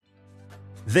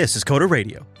This is Coder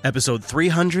Radio, episode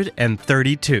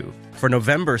 332 for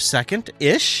November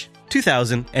 2nd-ish,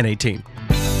 2018.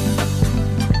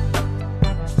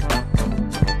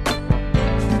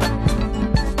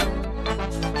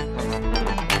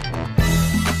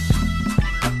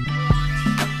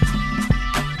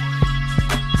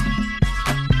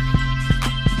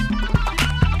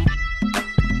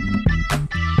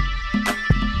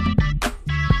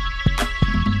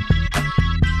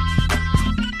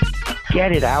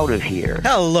 Get it out of here.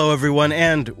 Hello, everyone,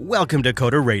 and welcome to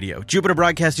Coder Radio, Jupiter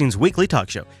Broadcasting's weekly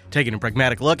talk show, taking a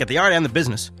pragmatic look at the art and the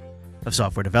business of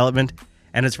software development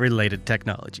and its related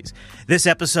technologies. This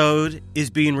episode is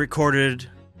being recorded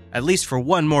at least for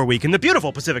one more week in the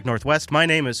beautiful Pacific Northwest. My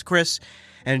name is Chris,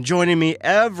 and joining me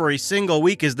every single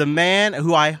week is the man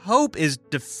who I hope is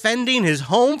defending his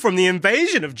home from the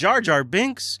invasion of Jar Jar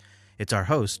Binks. It's our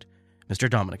host, Mr.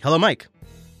 Dominic. Hello, Mike.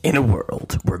 In a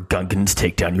world where Gungans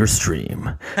take down your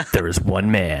stream, there is one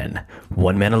man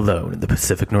alone in the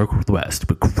Pacific Northwest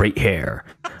with great hair.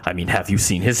 I mean, have you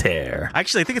seen his hair?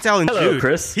 Actually, I think it's Alan Hello, Jude.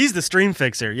 Chris. He's the stream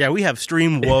fixer. Yeah, we have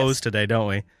stream woes today, don't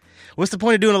we? What's the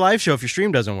point of doing a live show if your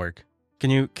stream doesn't work?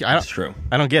 That's true.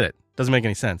 I don't get it. Doesn't make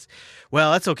any sense.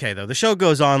 Well, that's okay, though. The show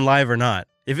goes on live or not.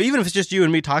 Even if it's just you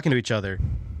and me talking to each other,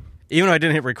 even though I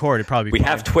didn't hit record, it'd probably be We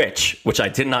have Twitch, which I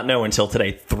did not know until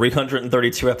today.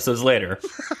 332 episodes later,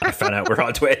 I found out we're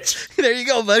on Twitch. There you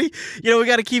go, buddy. You know, we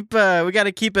got to keep it up. We got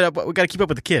to keep up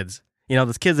with the kids. You know,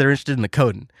 those kids that are interested in the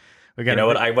coding. You know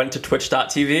what? I went to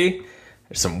twitch.tv.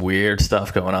 There's some weird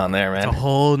stuff going on there, man. It's a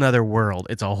whole nother world.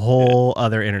 It's a whole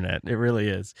other internet. It really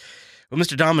is. Well,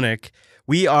 Mr. Dominic,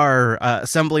 we are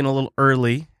assembling a little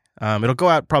early. It'll go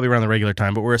out probably around the regular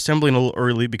time, but we're assembling a little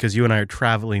early because you and I are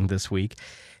traveling this week.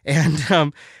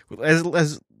 And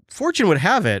as fortune would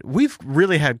have it, we've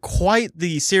really had quite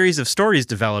the series of stories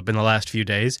develop in the last few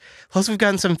days. Plus, we've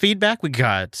gotten some feedback. We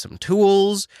got some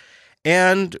tools,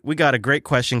 and we got a great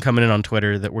question coming in on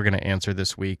Twitter that we're going to answer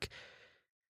this week.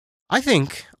 I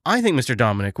think, Mr.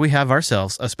 Dominic, we have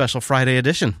ourselves a special Friday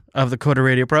edition of the Coder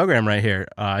Radio program right here.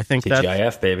 I think that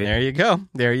TGIF, baby. There you go.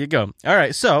 There you go. All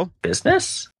right, so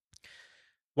Business?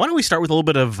 why don't we start with a little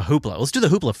bit of hoopla? Let's do the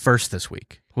hoopla first this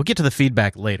week. We'll get to the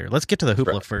feedback later. Let's get to the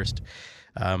hoopla first,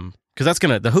 because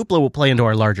the hoopla will play into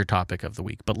our larger topic of the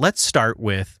week. But let's start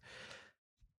with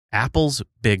Apple's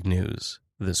big news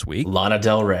this week. Lana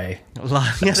Del Rey.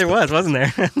 Yeah, there was, wasn't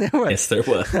there? There was. Yes, there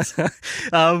was.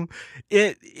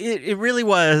 It really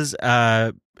was.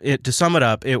 To sum it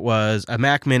up, it was a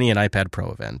Mac Mini and iPad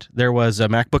Pro event. There was a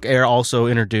MacBook Air also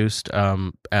introduced.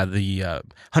 At the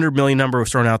 100 million number was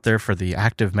thrown out there for the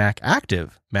active Mac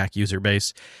user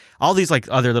base. All these like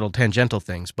other little tangential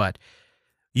things. But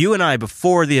you and I,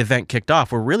 before the event kicked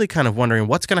off, were really kind of wondering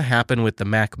what's going to happen with the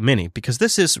Mac Mini, because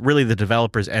this is really the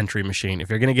developer's entry machine.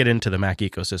 If you're going to get into the Mac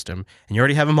ecosystem and you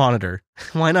already have a monitor,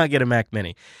 why not get a Mac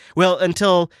Mini? Well,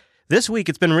 until this week,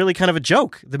 it's been really kind of a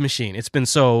joke, the machine. It's been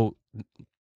so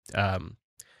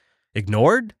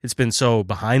ignored. It's been so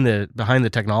behind the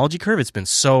technology curve. It's been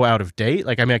so out of date.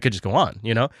 Like, I mean, I could just go on,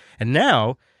 you know? And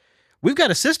now we've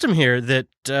got a system here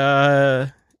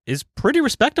that is pretty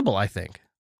respectable, I think.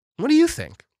 What do you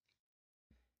think?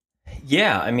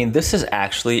 Yeah, I mean, this is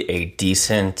actually a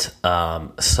decent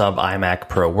sub iMac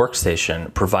Pro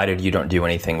workstation, provided you don't do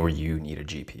anything where you need a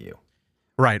GPU.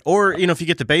 Right. Or, you know, if you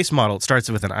get the base model, it starts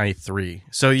with an i3.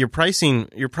 So your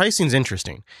pricing's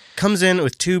interesting. Comes in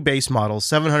with two base models,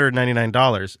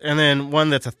 $799, and then one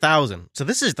that's $1,000. So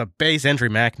this is the base entry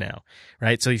Mac now,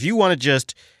 right? So if you want to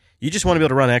you just want to be able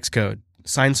to run Xcode,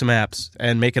 sign some apps,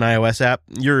 and make an iOS app,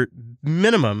 you're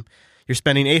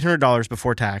spending $800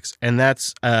 before tax, and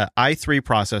that's a i3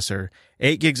 processor,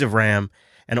 8 gigs of RAM,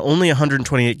 and only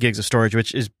 128 gigs of storage,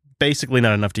 which is basically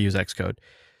not enough to use Xcode.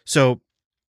 So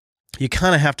you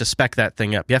kind of have to spec that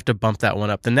thing up. You have to bump that one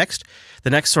up. The next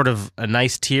sort of a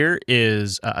nice tier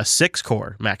is a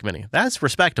 6-core Mac Mini. That's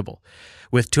respectable,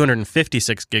 with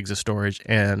 256 gigs of storage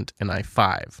and an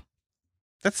i5.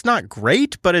 That's not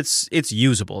great, but it's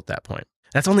usable at that point.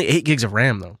 That's only 8 gigs of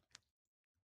RAM, though.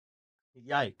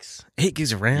 Yikes. 8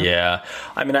 gigs of RAM? Yeah.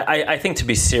 I mean, I think to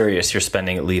be serious, you're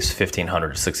spending at least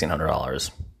 $1,500 to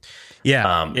 $1,600.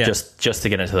 Yeah, just to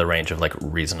get into the range of like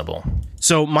reasonable.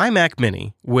 So my Mac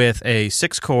Mini with a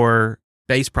 6-core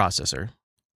base processor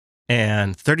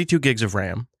and 32 gigs of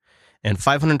RAM and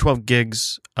 512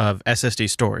 gigs of SSD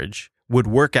storage would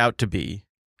work out to be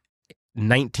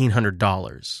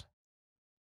 $1,900.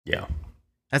 Yeah.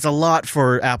 That's a lot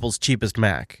for Apple's cheapest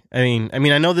Mac. I mean,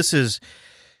 I know this is.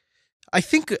 I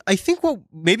think what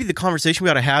maybe the conversation we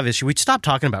ought to have is, should we stop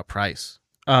talking about price?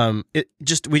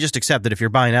 we just accept that if you're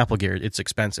buying Apple gear, it's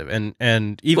expensive,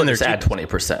 and even just add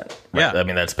 20%. Right? Yeah, I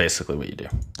mean that's basically what you do.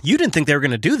 You didn't think they were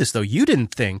going to do this, though. You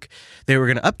didn't think they were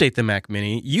going to update the Mac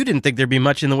Mini. You didn't think there'd be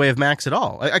much in the way of Macs at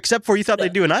all, except for you thought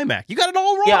they'd do an iMac. You got it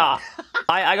all wrong. Yeah,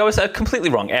 I was completely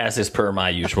wrong, as is per my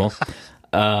usual.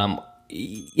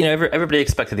 Everybody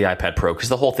expected the iPad Pro because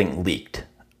the whole thing leaked,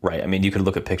 right? I mean, you could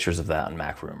look at pictures of that on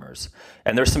Mac Rumors,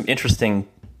 and there's some interesting.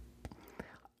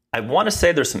 I want to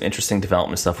say there's some interesting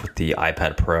development stuff with the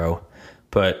iPad Pro,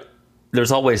 but there's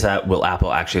always that will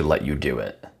Apple actually let you do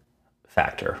it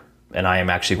factor. And I am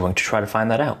actually going to try to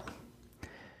find that out.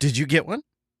 Did you get one?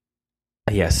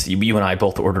 Yes, you and I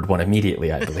both ordered one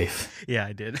immediately, I believe. Yeah,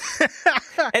 I did.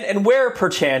 and where,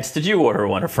 perchance, did you order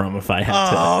one from if I had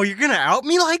to? Oh, you're going to out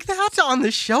me like that on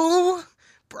the show?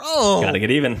 Bro. Gotta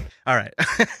get even. All right.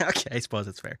 Okay, I suppose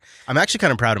it's fair. I'm actually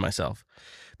kind of proud of myself,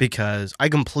 because I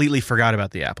completely forgot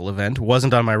about the Apple event.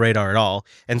 Wasn't on my radar at all.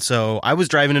 And so I was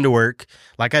driving into work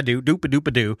like I do,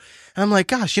 doop-a-doop-a-doo. And I'm like,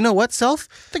 gosh, you know what, Self?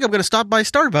 I think I'm going to stop by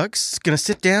Starbucks. Going to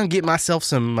sit down, get myself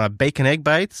some bacon egg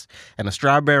bites and a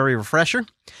strawberry refresher.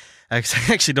 I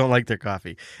actually don't like their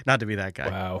coffee. Not to be that guy.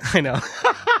 Wow. I know.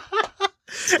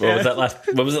 What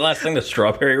was the last thing? The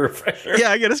strawberry refresher?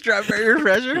 Yeah, I get a strawberry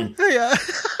refresher. Yeah.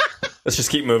 Let's just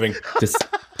keep moving. Just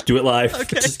do it live.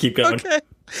 Okay. Just keep going. Okay.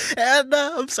 And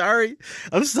I'm sorry,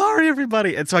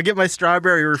 everybody. And so I get my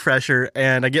strawberry refresher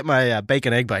and I get my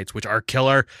bacon egg bites, which are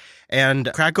killer, and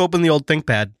crack open the old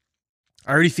ThinkPad.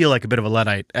 I already feel like a bit of a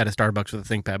Luddite at a Starbucks with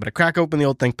a ThinkPad, but I crack open the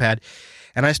old ThinkPad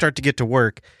and I start to get to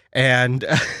work. And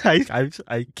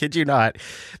I kid you not,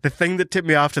 the thing that tipped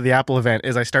me off to the Apple event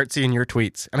is I start seeing your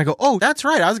tweets and I go, oh, that's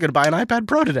right. I was going to buy an iPad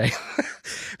Pro today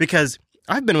because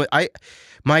I've been with,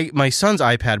 my son's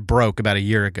iPad broke about a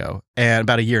year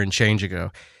and change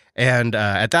ago. And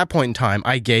at that point in time,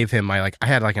 I gave him I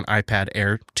had like an iPad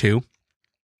Air 2,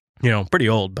 pretty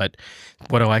old, but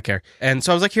what do I care? And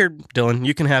so I was like, here, Dylan,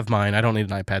 you can have mine. I don't need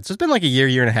an iPad. So it's been like a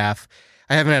year and a half.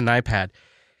 I haven't had an iPad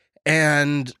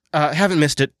and haven't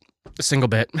missed it a single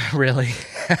bit, really.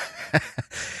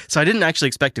 So I didn't actually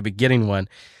expect to be getting one.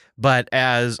 But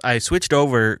as I switched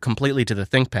over completely to the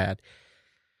ThinkPad,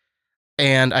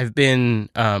 and I've been,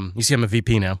 you see, I'm a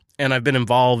VP now, and I've been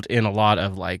involved in a lot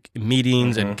of like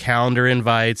meetings and calendar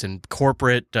invites and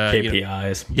corporate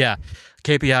KPIs.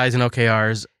 KPIs and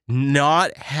OKRs.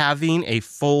 Not having a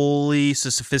fully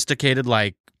sophisticated,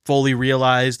 like fully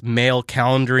realized mail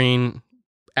calendaring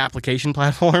application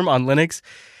platform on Linux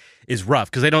is rough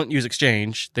because they don't use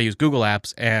Exchange. They use Google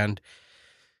Apps, and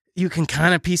you can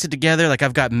kind of piece it together. Like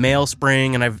I've got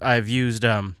MailSpring, and I've used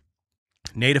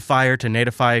Natifier to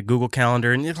natify Google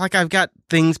Calendar, and it's like I've got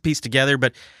things pieced together,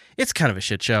 but it's kind of a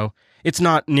shit show. It's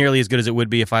not nearly as good as it would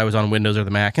be if I was on Windows or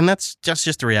the Mac, and that's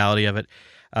just the reality of it.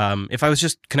 If I was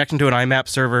just connecting to an IMAP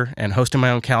server and hosting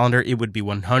my own calendar, it would be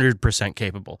 100%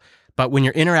 capable. But when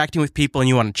you're interacting with people and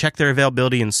you want to check their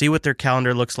availability and see what their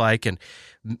calendar looks like and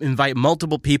invite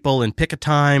multiple people and pick a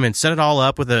time and set it all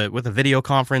up with a video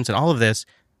conference and all of this,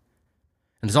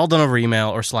 and it's all done over email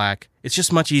or Slack, it's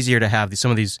just much easier to have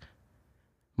some of these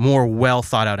more well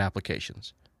thought out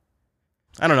applications.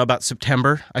 I don't know, about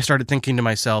September, I started thinking to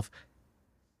myself,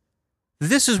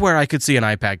 this is where I could see an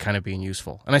iPad kind of being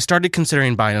useful. And I started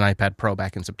considering buying an iPad Pro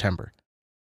back in September,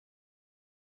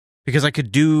 because I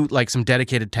could do like some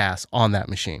dedicated tasks on that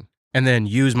machine and then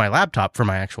use my laptop for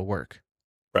my actual work.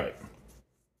 Right.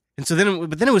 And so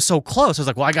then it was so close. I was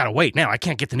like, well, I got to wait now. I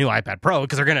can't get the new iPad Pro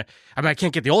because I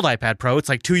can't get the old iPad Pro. It's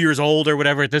like 2 years old or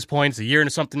whatever at this point. It's a year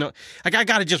into something. Like, I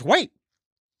got to just wait.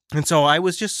 And so I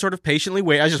was just sort of patiently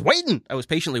waiting. I was just waiting. I was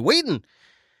patiently waiting.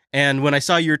 And when I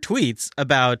saw your tweets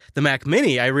about the Mac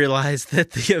Mini, I realized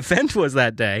that the event was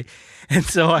that day. And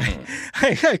so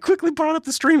I quickly brought up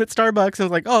the stream at Starbucks and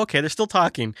was like, oh, okay, they're still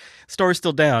talking. Store's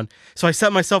still down. So I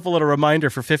set myself a little reminder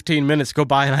for 15 minutes to go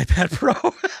buy an iPad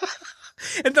Pro.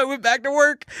 And then I went back to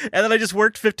work. And then I just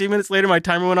worked 15 minutes later. My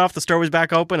timer went off. The store was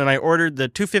back open. And I ordered the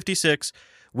 256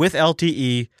 with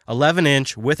LTE,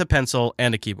 11-inch with a pencil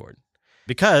and a keyboard.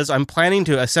 Because I'm planning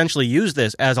to essentially use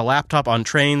this as a laptop on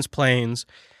trains, planes,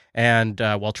 and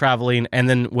while traveling, and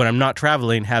then when I'm not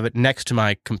traveling, have it next to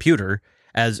my computer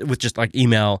as with just like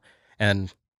email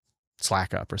and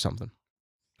Slack up or something.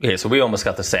 Okay, so we almost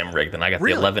got the same rig. Then I got the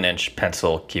 11-inch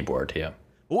pencil keyboard. Yeah.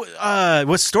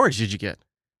 What storage did you get?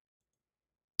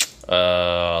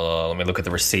 Let me look at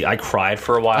the receipt. I cried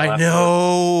for a while. I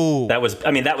know that was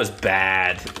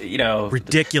bad.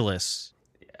 Ridiculous.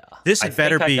 Yeah. This had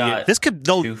better be. This could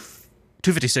though.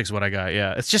 256 is what I got,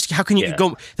 yeah. It's just, how can you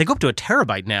go... They go up to a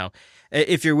terabyte now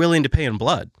if you're willing to pay in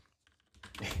blood.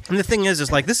 And the thing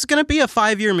is like, this is going to be a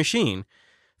 5-year machine.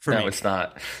 for me. No, it's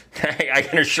not. I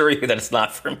can assure you that it's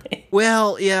not for me.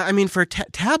 Well, yeah, I mean, for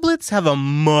tablets have a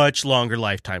much longer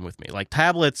lifetime with me. Like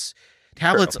tablets,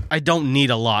 True. I don't need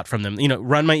a lot from them.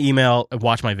 Run my email,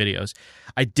 watch my videos.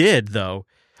 I did though.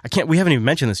 We haven't even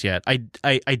mentioned this yet. I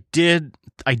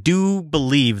do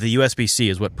believe the USB-C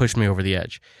is what pushed me over the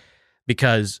edge,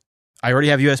 because I already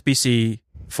have USB-C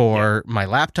for my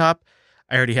laptop.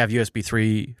 I already have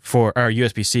USB-C for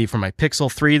my Pixel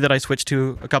 3 that I switched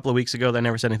to a couple of weeks ago that I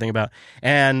never said anything about.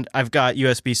 And I've got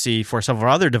USB-C for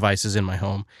several other devices in my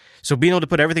home. So being able to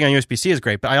put everything on USB-C is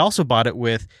great. But I also bought it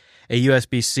with a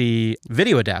USB-C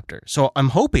video adapter. So I'm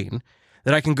hoping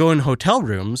that I can go in hotel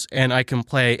rooms and I can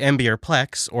play MB or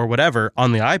Plex or whatever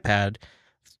on the iPad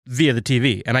via the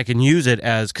TV. And I can use it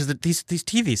because these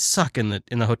TVs suck in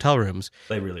the hotel rooms.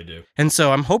 They really do. And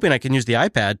so I'm hoping I can use the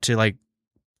iPad to like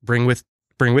bring with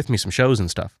me some shows and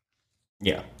stuff.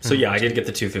 Yeah. So yeah, I did get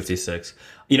the 256.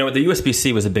 The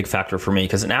USB-C was a big factor for me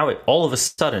because now all of a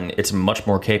sudden it's much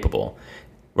more capable,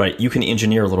 right? You can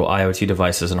engineer little IoT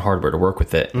devices and hardware to work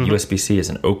with it. Mm-hmm. USB-C is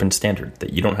an open standard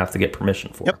that you don't have to get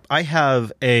permission for. Yep. I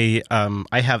have a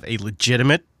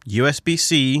legitimate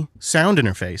USB-C sound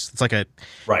interface. It's like a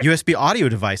USB audio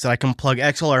device that I can plug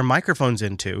XLR microphones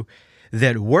into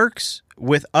that works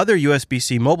with other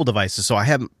USB-C mobile devices. So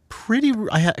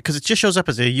because it just shows up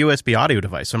as a USB audio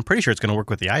device. So I'm pretty sure it's going to work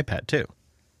with the iPad too.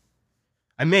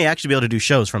 I may actually be able to do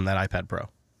shows from that iPad Pro.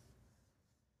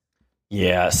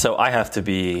 Yeah, so I have to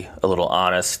be a little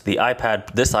honest. This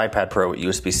iPad Pro with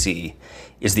USB-C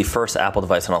is the first Apple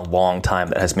device in a long time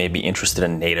that has made me interested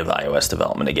in native iOS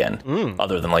development again,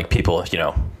 other than like people,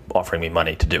 offering me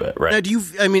money to do it, right? Now,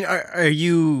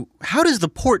 how does the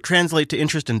port translate to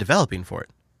interest in developing for it?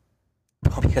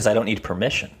 Well, because I don't need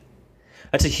permission.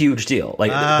 That's a huge deal.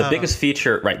 Like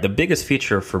the biggest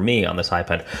feature for me on this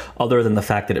iPad, other than the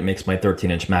fact that it makes my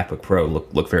 13-inch MacBook Pro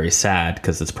look very sad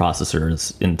because its processor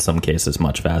is in some cases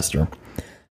much faster.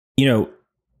 You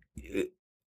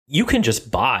can just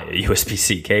buy a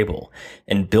USB-C cable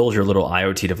and build your little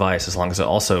IoT device as long as it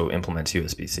also implements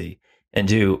USB-C and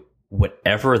do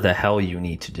whatever the hell you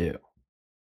need to do.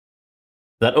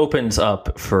 That opens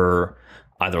up for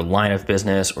either line of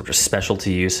business or just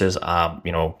specialty uses. I've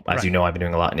been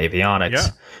doing a lot in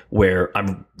avionics where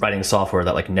I'm writing software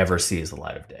that like never sees the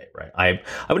light of day, right? I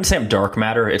wouldn't say I'm dark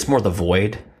matter. It's more the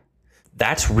void.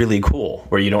 That's really cool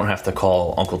where you don't have to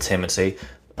call Uncle Tim and say,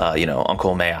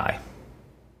 Uncle, may I?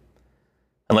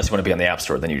 Unless you want to be on the App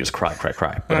Store, then you just cry.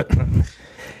 But,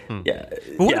 yeah.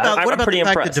 But what about pretty the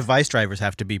fact impressed. that device drivers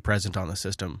have to be present on the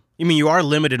system? You are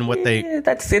limited in what they...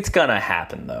 It's gonna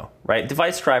happen though, right?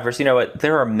 Device drivers, you know what?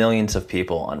 There are millions of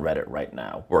people on Reddit right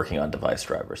now working on device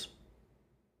drivers.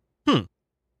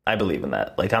 I believe in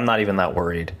that. Like, I'm not even that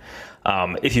worried.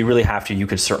 If you really have to, you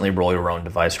could certainly roll your own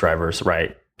device drivers,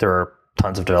 right? There are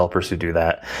tons of developers who do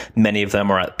that. Many of them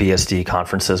are at BSD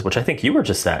conferences, which I think you were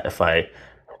just at, if I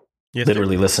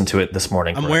literally listened to it this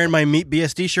morning. I'm wearing my Meet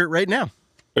BSD shirt right now.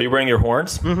 Are you wearing your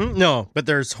horns? Mm-hmm. No, but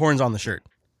there's horns on the shirt.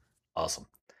 Awesome.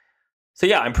 So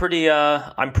yeah, I'm pretty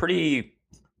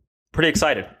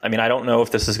excited. I mean, I don't know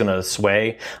if this is going to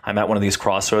sway. I'm at one of these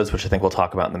crossroads, which I think we'll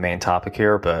talk about in the main topic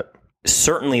here, but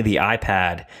certainly the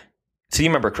iPad. So you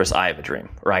remember, Chris, I have a dream,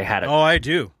 or I had it. Oh, I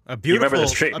do. A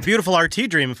beautiful RT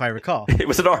dream, if I recall. It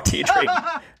was an RT dream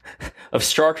of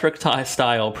Star Trek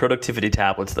style productivity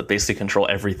tablets that basically control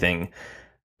everything.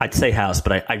 I'd say house,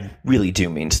 but I really do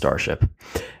mean Starship.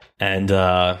 And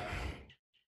that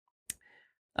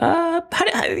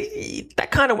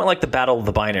kind of went like the battle of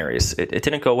the binaries. It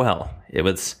didn't go well. It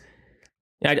was...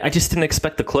 I just didn't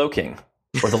expect the cloaking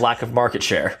or the lack of market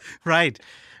share. Right.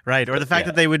 Or the fact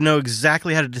that they would know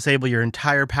exactly how to disable your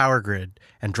entire power grid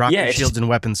and drop your shields and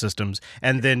weapon systems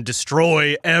and then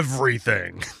destroy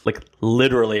everything. Like,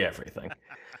 literally everything.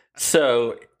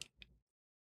 So...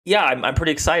 yeah, I'm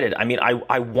pretty excited. I mean,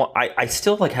 I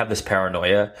still like have this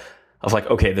paranoia of like,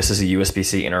 okay, this is a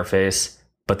USB-C interface,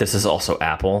 but this is also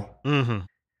Apple. Mm-hmm.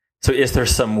 So is there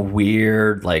some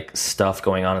weird like stuff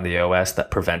going on in the OS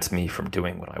that prevents me from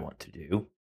doing what I want to do?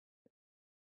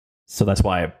 So that's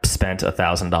why I spent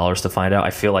 $1,000 to find out.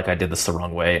 I feel like I did this the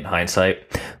wrong way in hindsight,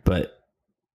 but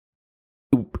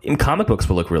in comic books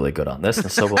will look really good on this,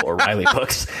 and so will O'Reilly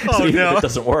books. So even if it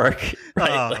doesn't work,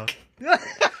 right?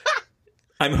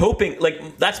 I'm hoping,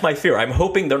 like, that's my fear. I'm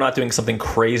hoping they're not doing something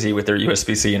crazy with their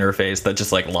USB-C interface that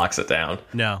just like locks it down.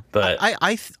 No, but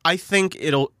I think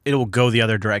it'll go the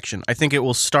other direction. I think it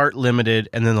will start limited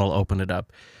and then they'll open it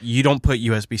up. You don't put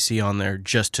USB-C on there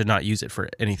just to not use it for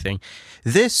anything.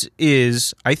 This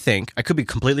is, I think, I could be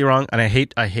completely wrong, and I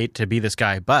hate to be this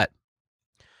guy, but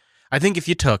I think if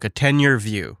you took a 10-year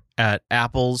view at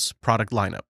Apple's product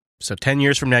lineup So 10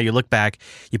 years from now, you look back,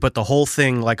 you put the whole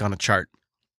thing like on a chart,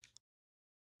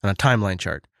 on a timeline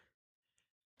chart.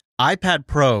 iPad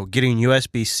Pro getting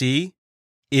USB-C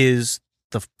is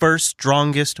the first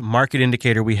strongest market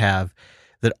indicator we have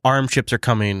that ARM chips are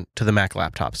coming to the Mac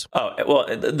laptops. Oh, well,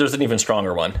 there's an even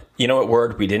stronger one. You know what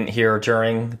word we didn't hear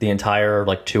during the entire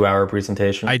 2-hour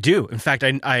presentation? I do. In fact,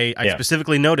 I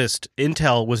specifically noticed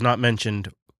Intel was not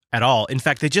mentioned at all. In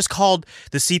fact, they just called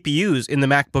the CPUs in the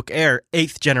MacBook Air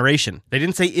 8th generation. They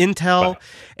didn't say Intel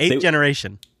 8th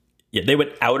generation. Yeah, they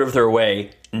went out of their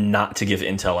way not to give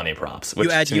Intel any props. You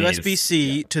add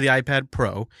USB-C to the iPad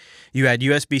Pro. You add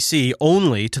USB-C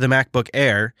only to the MacBook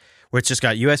Air, where it's just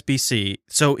got USB-C.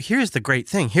 So here's the great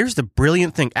thing. Here's the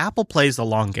brilliant thing. Apple plays the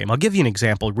long game. I'll give you an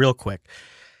example real quick.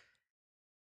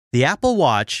 The Apple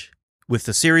Watch with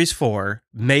the Series 4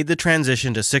 made the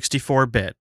transition to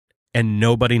 64-bit, and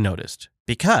nobody noticed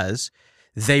because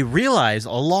they realized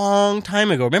a long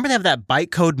time ago. Remember they have that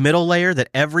bytecode middle layer that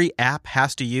every app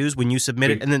has to use when you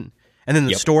submit it, and then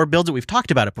the store builds it. We've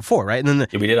talked about it before, right? And then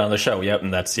we did on the show. Yep,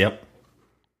 and that's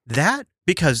that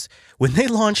because when they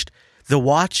launched the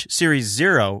Watch Series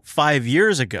 0 5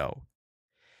 years ago,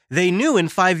 they knew in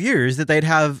 5 years that they'd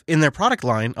have in their product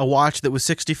line a watch that was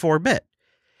 64-bit.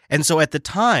 And so at the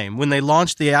time when they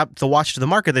launched the watch to the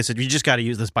market, they said, you just got to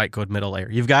use this bytecode middle layer.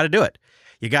 You've got to do it.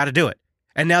 You got to do it.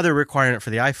 And now they're requiring it for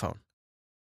the iPhone.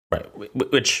 Right.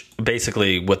 Which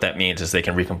basically what that means is they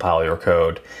can recompile your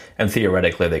code and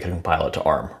theoretically they can compile it to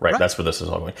ARM, right? That's where this is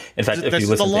all going. In fact, if you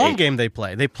listen to the long game they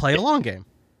play a long game.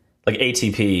 Like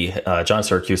ATP, John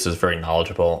Syracuse is very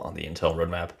knowledgeable on the Intel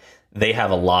roadmap. They have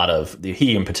a lot of,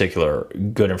 he in particular,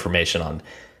 good information on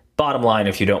bottom line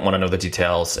if you don't want to know the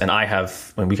details. And I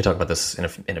have, we could talk about this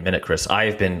in a minute, Chris.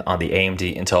 I've been on the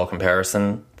AMD Intel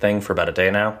comparison thing for about a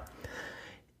day now.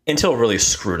 Intel really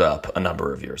screwed up a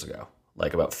number of years ago,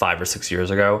 like about 5 or 6 years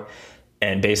ago.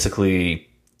 And basically,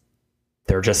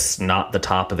 they're just not the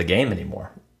top of the game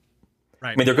anymore.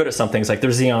 Right. I mean, they're good at some things, like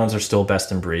their Xeons are still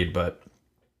best in breed, but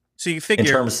so you figure in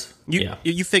terms,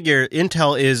 you figure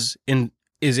Intel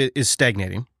is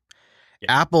stagnating.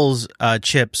 Yeah. Apple's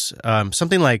chips,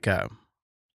 something like the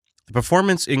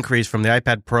performance increase from the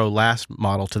iPad Pro last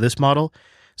model to this model.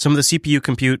 Some of the CPU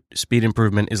compute speed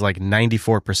improvement is like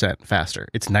 94% faster.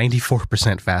 It's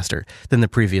 94% faster than the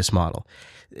previous model.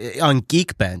 On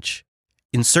Geekbench,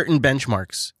 in certain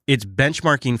benchmarks, it's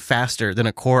benchmarking faster than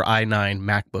a Core i9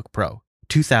 MacBook Pro,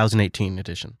 2018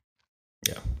 edition.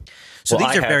 Yeah. So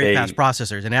these are very fast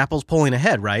processors, and Apple's pulling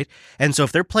ahead, right? And so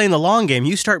if they're playing the long game,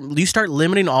 you start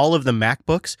limiting all of the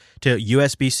MacBooks to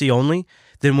USB-C only,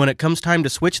 then when it comes time to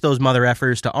switch those mother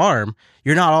effers to ARM,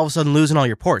 you're not all of a sudden losing all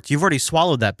your ports. You've already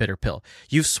swallowed that bitter pill.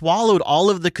 You've swallowed all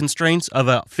of the constraints of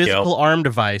a physical ARM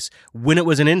device when it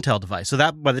was an Intel device. So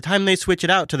that by the time they switch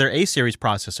it out to their A-series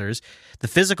processors, the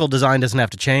physical design doesn't have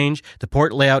to change, the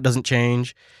port layout doesn't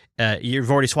change.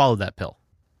 You've already swallowed that pill.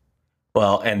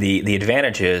 Well, and the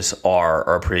advantages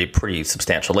are pretty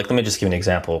substantial. Like, let me just give you an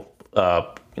example.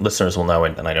 Listeners will know,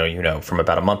 and I know you know, from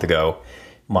about a month ago,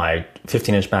 my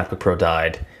 15-inch MacBook Pro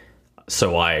died,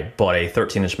 so I bought a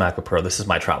 13-inch MacBook Pro. This is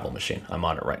my travel machine. I'm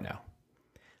on it right now.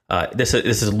 This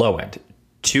is low end,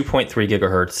 2.3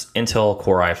 gigahertz, Intel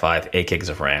Core i5, 8 gigs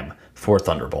of RAM, 4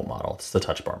 Thunderbolt model. It's the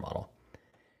Touch Bar model.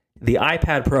 The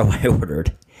iPad Pro I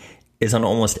ordered is on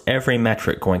almost every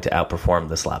metric going to outperform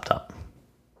this laptop.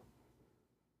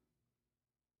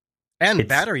 And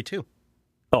battery, too.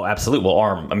 Oh, absolutely. Well,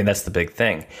 ARM, I mean, that's the big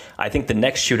thing. I think the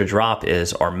next shoe to drop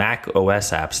is our Mac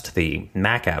OS apps to the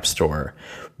Mac App Store.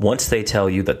 Once they tell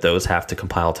you that those have to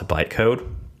compile to bytecode,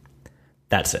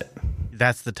 that's it.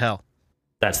 That's the tell.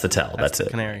 That's the tell. That's the it.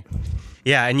 Canary.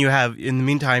 Yeah, and you have, in the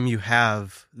meantime, you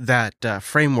have that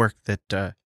framework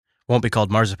that won't be called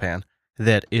Marzipan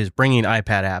that is bringing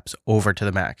iPad apps over to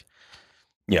the Mac.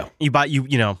 Yeah.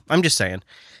 I'm just saying.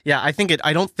 Yeah,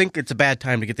 I don't think it's a bad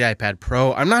time to get the iPad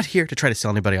Pro. I'm not here to try to sell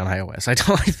anybody on iOS.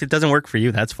 If it doesn't work for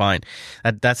you, that's fine.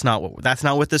 That's not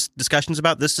what this discussion's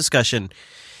about. This discussion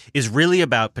is really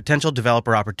about potential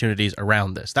developer opportunities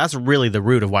around this. That's really the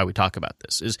root of why we talk about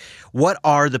this, is what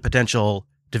are the potential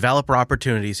developer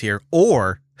opportunities here,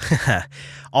 or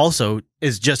also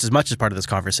is just as much as part of this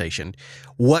conversation,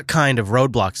 what kind of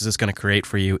roadblocks is this going to create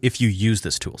for you if you use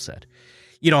this tool set?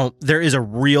 There is a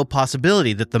real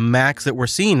possibility that the Macs that we're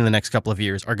seeing in the next couple of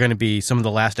years are going to be some of the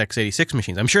last x86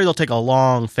 machines. I'm sure they'll take a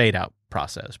long fade out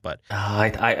process, but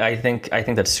I think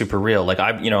that's super real. Like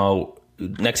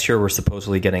next year we're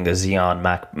supposedly getting a Xeon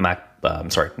Mac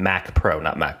Pro,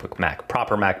 not MacBook, Mac,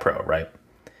 proper Mac Pro, right?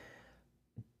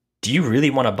 Do you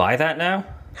really want to buy that now?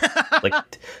 Like,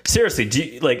 seriously, do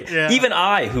you, like even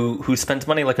I, who spends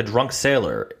money like a drunk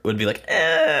sailor, would be like,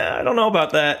 I don't know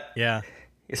about that. Yeah.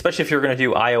 Especially if you're going to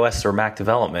do iOS or Mac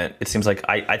development, it seems like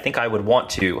I think I would want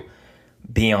to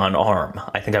be on ARM.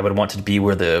 I think I would want to be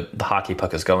where the hockey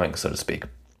puck is going, so to speak.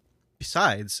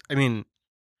 Besides, I mean,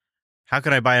 how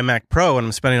can I buy a Mac Pro when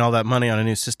I'm spending all that money on a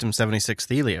new System 76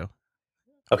 Thelio?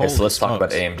 Okay, so Holy let's talk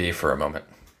about smokes. AMD for a moment.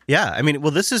 Yeah, I mean,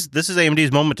 well, this is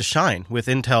AMD's moment to shine with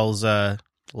Intel's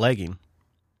lagging.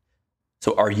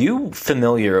 So are you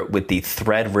familiar with the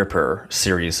Threadripper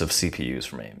series of CPUs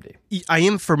from AMD? I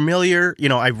am familiar. You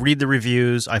know, I read the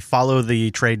reviews, I follow the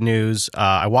trade news,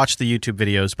 I watch the YouTube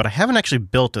videos, but I haven't actually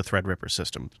built a Threadripper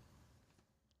system.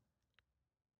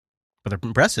 But they're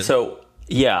impressive. So,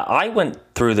 yeah, I went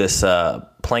through this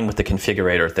playing with the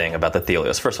configurator thing about the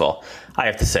Thelios. First of all, I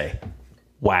have to say,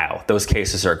 wow, those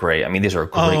cases are great. I mean, these are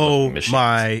great looking machines.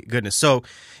 My goodness. So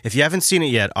if you haven't seen it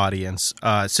yet, audience,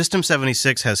 System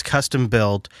 76 has custom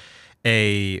built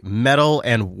a metal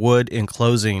and wood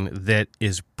enclosing that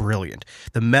is brilliant.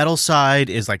 The metal side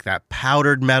is like that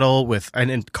powdered metal with,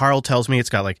 and Carl tells me it's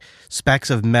got like specks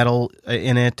of metal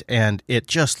in it, and it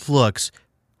just looks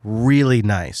really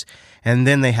nice. And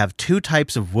then they have two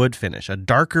types of wood finish, a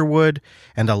darker wood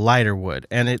and a lighter wood,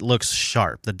 and it looks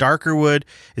sharp. The darker wood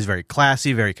is very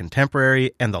classy, very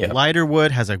contemporary, and the lighter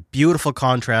wood has a beautiful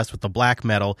contrast with the black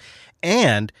metal.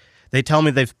 And they tell me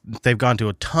they've gone to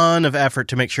a ton of effort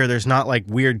to make sure there's not like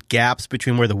weird gaps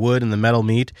between where the wood and the metal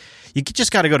meet. You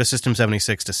just got to go to System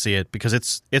 76 to see it, because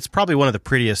it's probably one of the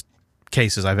prettiest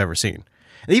cases I've ever seen.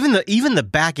 Even the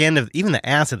back end of the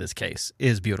ass of this case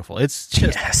is beautiful. It's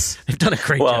just they've done a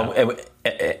great job.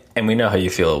 And we know how you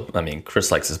feel. I mean,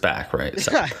 Chris likes his back, right?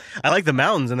 So. I like the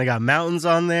mountains, and they got mountains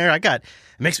on there. I got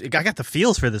the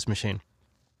feels for this machine.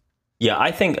 Yeah,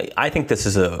 I think this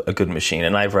is a good machine,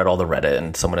 and I've read all the Reddit,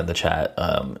 and someone in the chat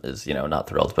is not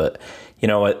thrilled, but you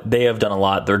know what, they have done a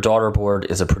lot. Their daughter board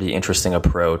is a pretty interesting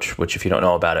approach, which if you don't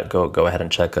know about it, go ahead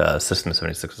and check System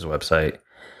 76's website,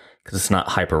 because it's not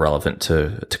hyper relevant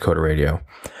to Coder Radio,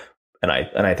 and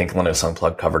I think Linux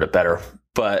Unplugged covered it better.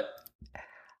 But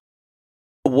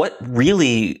what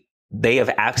really they have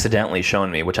accidentally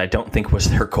shown me, which I don't think was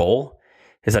their goal,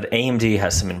 is that AMD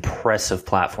has some impressive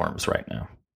platforms right now.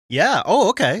 Yeah. Oh,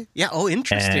 okay. Yeah. Oh,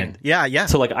 interesting. And yeah.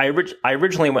 So like I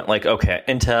originally went like, okay,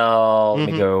 Intel,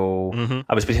 let me go. Mm-hmm.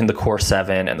 I was between the Core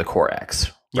 7 and the Core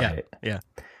X. Right? Yeah.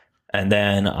 And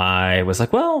then I was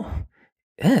like, well,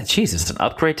 geez, it's an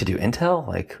upgrade to do Intel?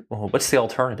 Like, well, what's the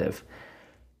alternative?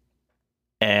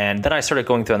 And then I started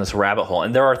going through on this rabbit hole.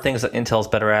 And there are things that Intel's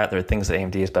better at. There are things that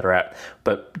AMD is better at.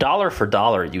 But dollar for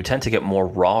dollar, you tend to get more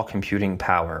raw computing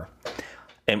power.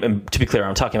 And to be clear,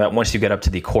 I'm talking about once you get up to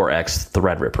the Core X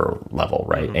Threadripper level,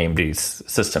 right? Mm-hmm. AMD's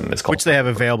system is called... Which they have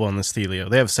available in this Thelio.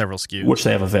 They have several SKUs. Which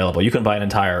they have available. You can buy an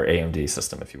entire AMD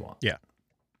system if you want. Yeah.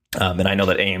 And I know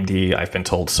that AMD, I've been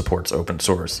told, supports open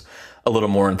source a little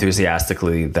more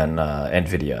enthusiastically than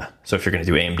NVIDIA. So if you're going to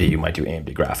do AMD, you might do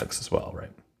AMD graphics as well,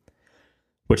 right?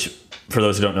 Which, for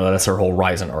those who don't know, that's our whole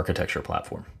Ryzen architecture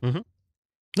platform. Mm-hmm.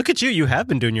 Look at you. You have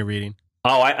been doing your reading.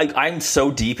 Oh, I'm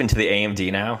so deep into the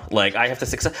AMD now. Like, I have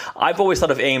to... I've always thought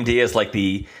of AMD as like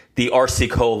the RC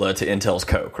Cola to Intel's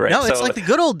Coke, right? No, it's like the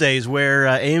good old days where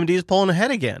AMD is pulling ahead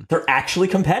again. They're actually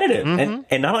competitive. Mm-hmm.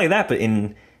 And not only that, but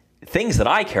in things that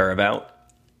I care about,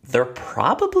 they're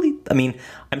probably... I mean,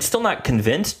 I'm still not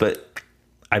convinced, but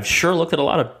I've sure looked at a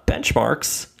lot of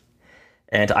benchmarks.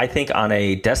 And I think on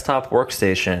a desktop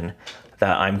workstation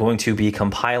that I'm going to be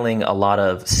compiling a lot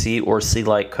of C or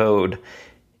C-like code,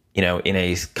 in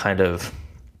a kind of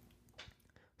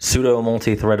pseudo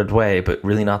multi-threaded way, but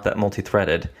really not that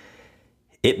multi-threaded.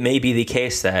 It may be the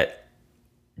case that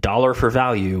dollar for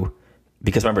value,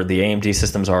 because remember, the AMD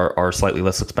systems are slightly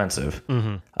less expensive,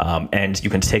 and you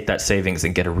can take that savings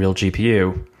and get a real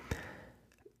GPU.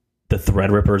 The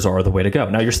Threadrippers are the way to go.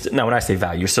 Now, when I say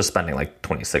value, you're still spending like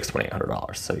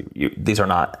 $2,800. So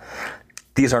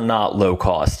these are not low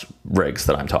cost rigs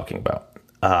that I'm talking about.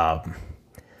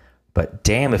 But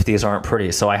damn if these aren't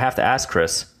pretty. So I have to ask,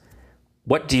 Chris,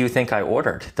 what do you think I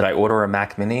ordered? Did I order a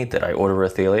Mac Mini? Did I order a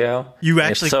Thelio?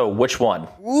 If so, which one?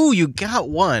 Ooh, you got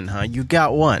one, huh? You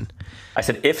got one. I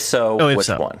said, if so, which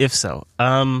one? If so.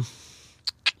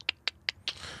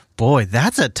 Boy,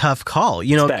 that's a tough call.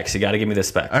 Specs. You got to give me the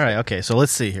specs. All right. Okay. So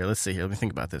let's see here. Let me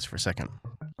think about this for a second.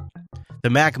 The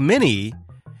Mac Mini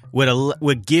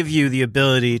would give you the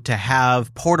ability to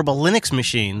have portable Linux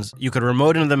machines. You could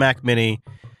remote into the Mac Mini,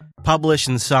 publish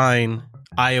and sign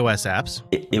iOS apps.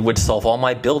 It would solve all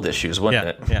my build issues, wouldn't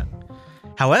it? Yeah.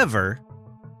 However,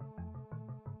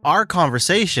 our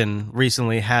conversation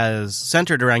recently has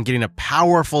centered around getting a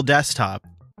powerful desktop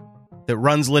that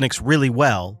runs Linux really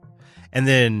well, and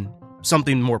then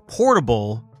something more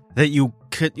portable that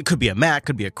it could be a Mac,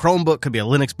 could be a Chromebook, could be a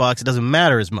Linux box. It doesn't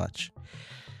matter as much.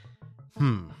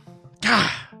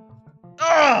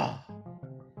 Oh,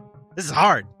 this is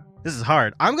hard.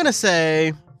 I'm gonna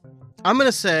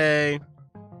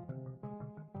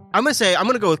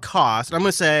go with cost. I'm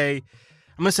gonna say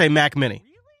Mac Mini.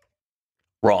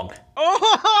 Wrong.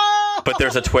 Oh! But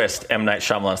there's a twist, M. Night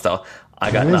Shyamalan style.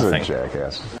 I got nothing.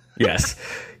 Jackass. Yes.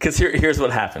 Because here's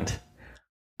what happened.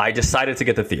 I decided to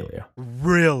get the Thelio.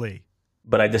 Really?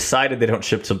 But I decided they don't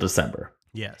ship till December.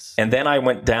 Yes. And then I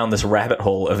went down this rabbit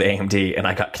hole of AMD and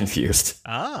I got confused.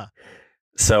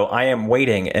 So I am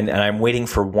waiting, and I'm waiting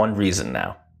for one reason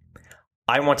now.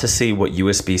 I want to see what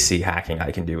USB-C hacking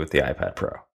I can do with the iPad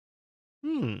Pro.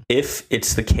 If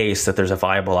it's the case that there's a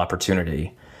viable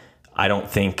opportunity, I don't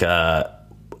think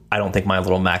my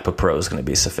little MacBook Pro is going to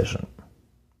be sufficient.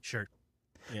 Sure.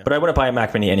 Yeah. But I wouldn't buy a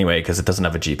Mac Mini anyway because it doesn't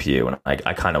have a GPU, and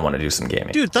I kind of want to do some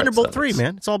gaming. Dude, Thunderbolt 3,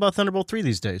 man. It's all about Thunderbolt 3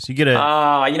 these days. You get a...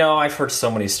 I've heard so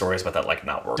many stories about that, like,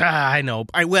 not working. I know.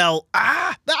 I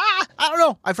don't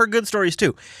know. I've heard good stories,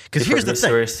 too. Because here's the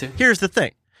thing. Here's the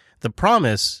thing. The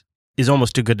promise is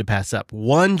almost too good to pass up.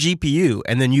 One GPU,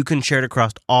 and then you can share it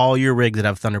across all your rigs that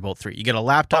have Thunderbolt 3. You get a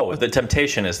laptop. Oh, the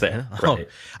temptation is there. Right.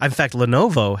 In fact,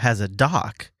 Lenovo has a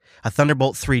dock, a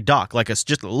Thunderbolt 3 dock,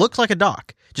 just looks like a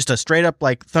dock, just a straight up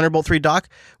like Thunderbolt 3 dock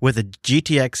with a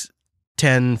GTX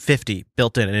 1050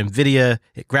 built in, an NVIDIA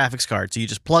graphics card. So you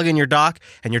just plug in your dock,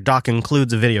 and your dock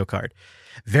includes a video card.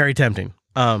 Very tempting.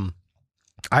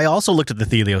 I also looked at the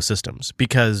Thelio systems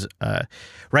because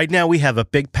right now we have a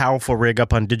big, powerful rig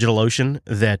up on DigitalOcean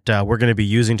that we're going to be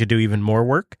using to do even more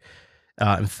work.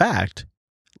 In fact,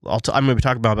 I'm going to be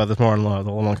talking about this more on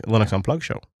the Linux Unplugged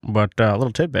show, but a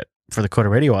little tidbit for the Coda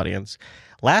Radio audience.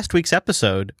 Last week's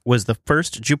episode was the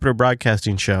first Jupiter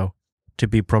Broadcasting show to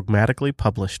be programmatically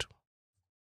published.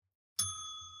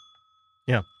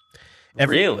 Yeah.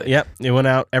 Really? Yep. It went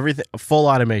out, everything, full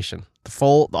automation.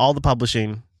 All the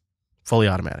publishing, fully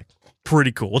automatic.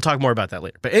 Pretty cool. We'll talk more about that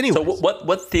later. But anyway. So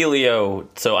what Thelio,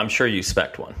 so I'm sure you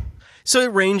spec'd one. So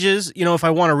it ranges, if I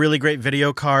want a really great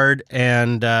video card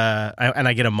and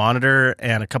I get a monitor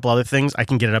and a couple other things, I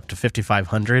can get it up to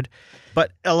 5,500.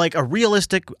 But like a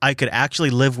realistic, I could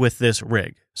actually live with this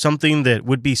rig. Something that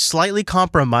would be slightly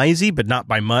compromisey, but not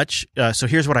by much. So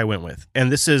here's what I went with,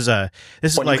 and this is you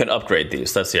like can upgrade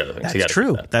these. That's the other thing. That's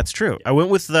true. That's true.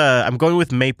 I'm going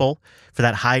with Maple for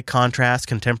that high contrast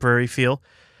contemporary feel.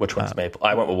 Which one's Maple?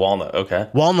 I went with Walnut. Okay.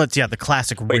 Walnut's the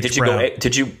classic. Wait, did you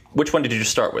brown. Which one did you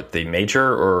start with? The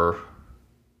Major or?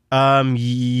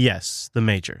 Yes, the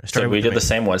Major. So we did the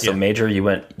same one. So Major, you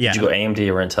went. Did you go AMD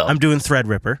or Intel? I'm doing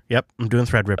Threadripper. Yep, I'm doing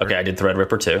Threadripper. Okay, I did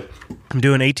Threadripper too. I'm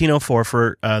doing 1804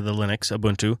 for the Linux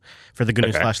Ubuntu for the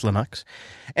GNU / Linux,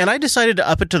 and I decided to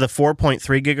up it to the 4.3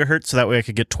 gigahertz so that way I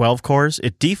could get 12 cores.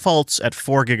 It defaults at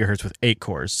 4 gigahertz with 8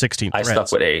 cores, 16 threads. I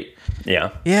stuck with 8.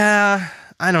 Yeah. Yeah,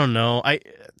 I don't know.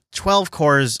 12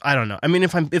 cores, I don't know. I mean,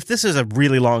 if this is a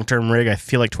really long-term rig, I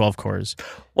feel like 12 cores.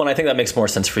 Well, I think that makes more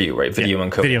sense for you, right? Video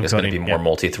encoding is going to be more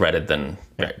multi-threaded than...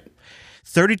 Right.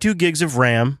 32 gigs of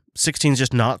RAM. 16 is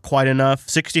just not quite enough.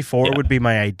 64 would be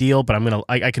my ideal, but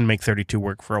I can make 32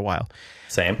 work for a while.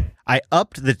 Same. I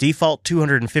upped the default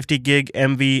 250 gig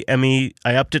NVMe.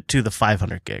 I upped it to the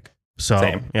 500 gig. So,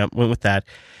 went with that.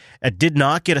 I did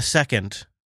not get a second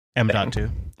M.2,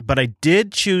 but I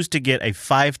did choose to get a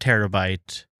 5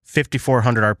 terabyte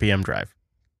 5400 RPM drive.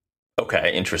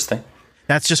 Okay, interesting.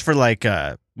 That's just for like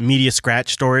media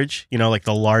scratch storage, like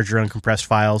the larger uncompressed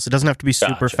files. It doesn't have to be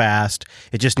super fast.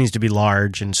 It just needs to be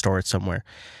large and store it somewhere.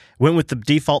 Went with the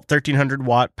default 1300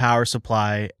 watt power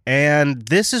supply. And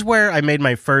this is where I made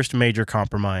my first major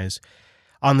compromise.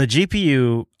 On the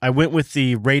GPU, I went with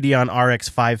the Radeon RX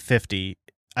 550.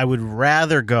 I would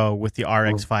rather go with the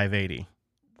RX 580.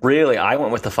 Really? I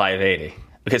went with the 580.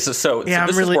 Okay, so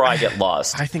this is where I get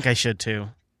lost. I think I should too.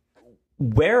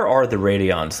 Where are the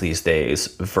Radeons these days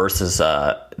versus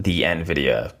the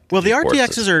NVIDIA? Well, the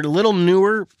RTXs are a little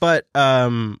newer, but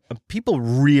people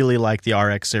really like the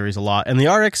RX series a lot. And the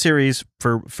RX series,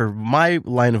 for my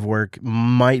line of work,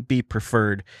 might be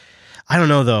preferred. I don't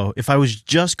know, though. If I was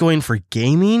just going for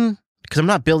gaming, because I'm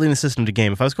not building the system to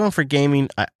game. If I was going for gaming,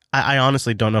 I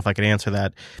honestly don't know if I could answer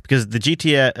that. Because the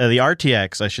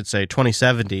RTX, I should say,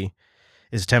 2070...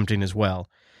 is tempting as well.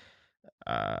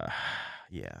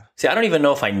 Yeah. See, I don't even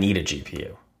know if I need a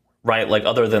GPU, right? Like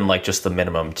other than like just the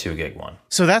minimum 2 gig one.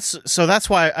 So that's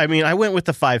why, I went with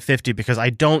the 550 because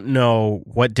I don't know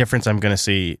what difference I'm going to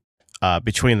see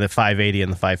between the 580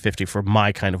 and the 550 for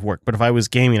my kind of work. But if I was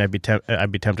gaming, I'd be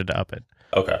tempted to up it.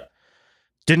 Okay.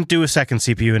 Didn't do a second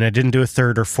CPU, and I didn't do a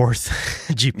third or fourth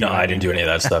GPU. No, I didn't do any of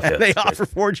that stuff yet. They offer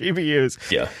 4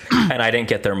 GPUs. Yeah. And I didn't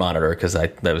get their monitor because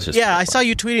that was just... Yeah, I saw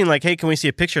you tweeting like, hey, can we see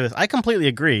a picture of this? I completely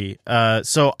agree.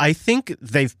 So I think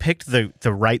they've picked the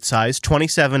right size.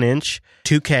 27-inch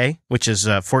 2K, which is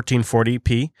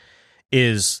 1440p,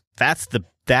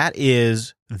 that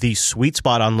is the sweet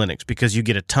spot on Linux because you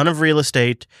get a ton of real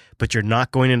estate, but you're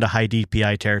not going into high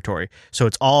DPI territory. So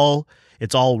it's all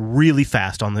really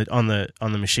fast on the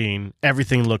machine.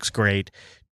 Everything looks great.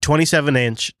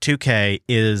 27-inch 2K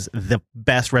is the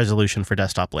best resolution for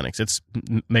desktop Linux. It's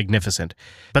magnificent.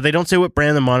 But they don't say what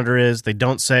brand the monitor is. They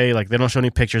don't say, they don't show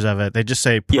any pictures of it. They just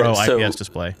say Pro IPS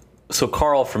display. So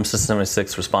Carl from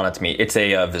System76 responded to me. It's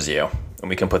a Vizio, and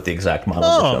we can put the exact model in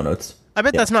the show notes. I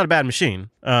bet that's not a bad machine.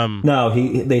 No,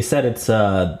 they said it's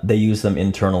they use them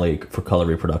internally for color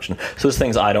reproduction. So there's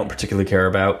things I don't particularly care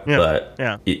about, but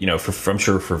yeah. I'm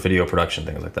sure for video production,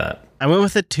 things like that. I went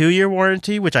with a 2-year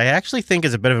warranty, which I actually think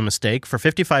is a bit of a mistake. For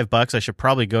 $55, I should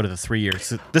probably go to the 3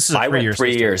 years. This is a 3-year I went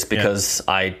 3 system. years because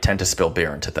I tend to spill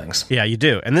beer into things. Yeah, you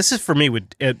do. And this is for me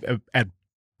would at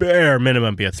bare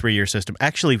minimum be a 3-year system.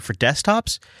 Actually, for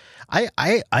desktops, I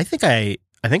think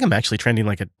I'm actually trending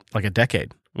like a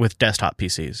decade with desktop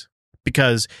PCs.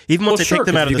 Because even once I take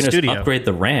them out of the studio, you can upgrade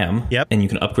the RAM, and you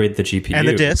can upgrade the GPU and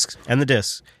the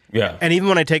discs. Yeah. And even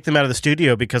when I take them out of the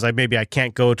studio because I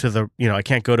can't go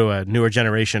to a newer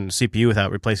generation CPU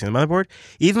without replacing the motherboard.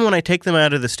 Even when I take them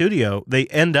out of the studio, they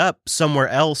end up somewhere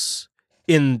else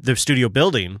in the studio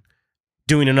building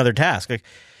doing another task. Like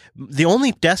the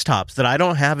only desktops that I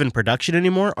don't have in production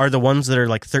anymore are the ones that are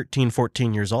like 13,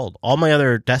 14 years old. All my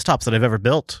other desktops that I've ever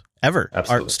built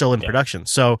are still in production.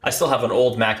 So I still have an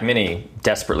old Mac Mini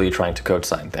desperately trying to code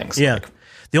sign things. Yeah.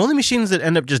 The only machines that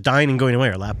end up just dying and going away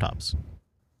are laptops.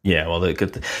 Yeah,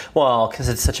 because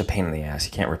it's such a pain in the ass.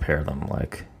 You can't repair them.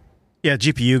 Yeah,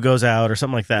 GPU goes out or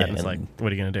something like that. Yeah, and it's like,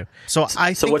 what are you going to do? So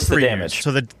what's the damage?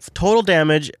 So the total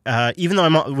damage, even though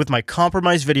I'm with my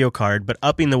compromised video card, but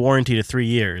upping the warranty to 3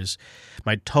 years,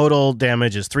 my total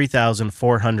damage is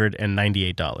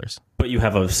 $3,498. But you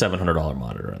have a $700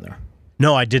 monitor in there.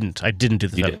 No, I didn't. I didn't do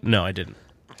the. No, I didn't.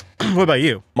 What about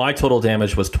you? My total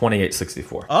damage was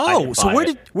 $2,864. Oh, so where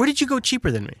did you go cheaper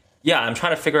than me? Yeah, I'm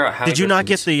trying to figure out how. Did you not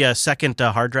get the second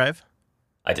hard drive?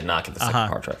 I did not get the second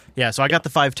hard drive. Yeah, so I got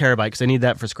the 5 terabyte because I need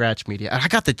that for Scratch Media. I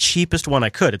got the cheapest one I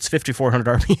could. It's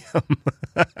 5,400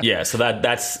 RPM. Yeah, so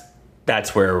that's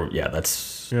where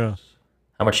that's how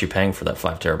much are you paying for that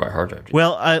 5 terabyte hard drive?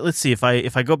 Well, let's see. If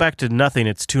I go back to nothing,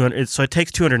 it's 200. So it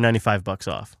takes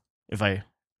 $295 off. If I,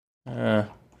 yeah.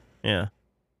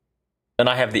 And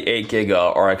I have the 8 gig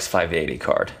RX 580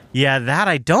 card. Yeah, that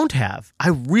I don't have. I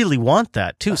really want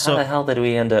that too. So how the hell did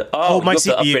we end up? My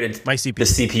CPU. My CPU. The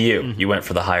CPU. Mm-hmm. You went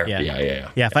for the higher. Yeah.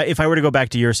 If I were to go back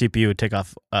to your CPU, it would take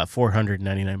off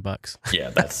 $499. Yeah,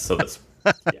 that's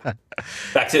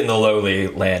back to in the lowly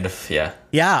land of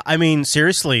Yeah, I mean,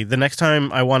 seriously, the next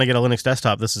time I want to get a Linux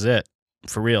desktop, this is it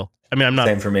for real. I mean, I'm not.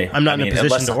 Same for me. I'm not in a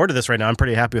position to order this right now. I'm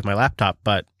pretty happy with my laptop,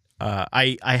 but.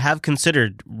 I have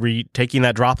considered taking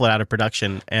that droplet out of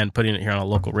production and putting it here on a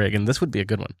local rig, and this would be a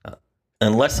good one.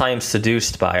 Unless I am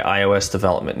seduced by iOS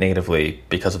development natively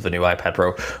because of the new iPad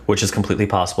Pro, which is completely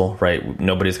possible, right?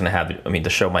 Nobody's going to have it. I mean,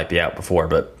 the show might be out before,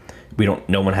 but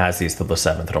no one has these till the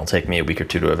 7th. It'll take me a week or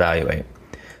two to evaluate.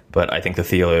 But I think the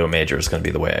Theolio Major is going to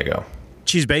be the way I go.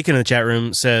 Cheese Bacon in the chat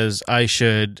room says I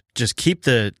should just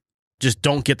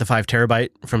don't get the 5 terabyte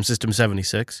from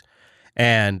System76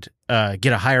 and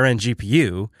get a higher end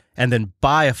GPU and then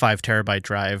buy a 5 terabyte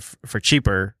drive for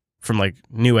cheaper from like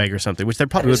Newegg or something, which there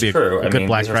probably would be a good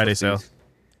Black Friday sale.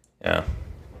 Yeah.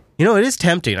 You know, it is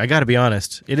tempting. I got to be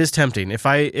honest. It is tempting. If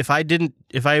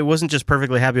I wasn't just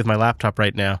perfectly happy with my laptop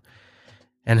right now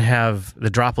and have the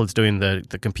droplets doing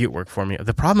the compute work for me.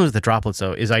 The problem with the droplets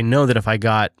though is I know that if I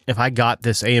got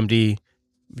this AMD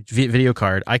video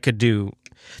card, I could do.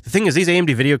 The thing is, these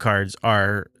AMD video cards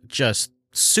are just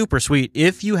super sweet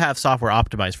if you have software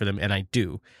optimized for them, and I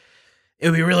do. It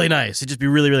would be really nice. It'd just be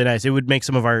really, really nice. It would make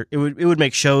it would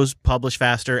make shows publish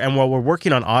faster, and while we're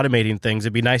working on automating things,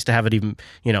 it'd be nice to have it even,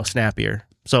 snappier.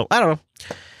 So I don't know.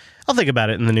 I'll think about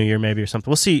it in the new year maybe or something.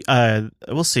 We'll see.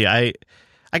 We'll see. I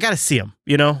got to see them,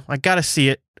 I got to see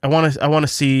it. I want to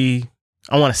see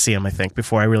them, I think,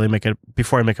 before I make a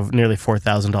nearly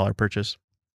 $4,000 purchase.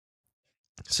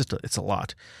 It's a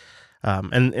lot.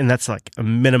 And that's like a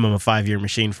minimum of 5-year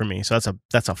machine for me. So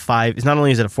that's a 5. It's not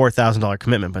only is it a $4,000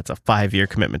 commitment, but it's a 5-year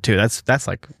commitment too. That's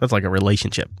like a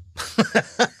relationship.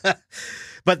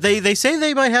 But they say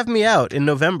they might have me out in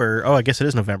November. Oh, I guess it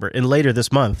is November. And later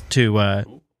this month to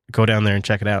go down there and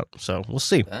check it out. So we'll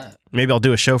see. Maybe I'll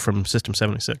do a show from System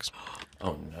 76.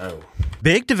 Oh no!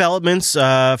 Big developments for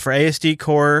ASD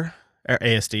Core or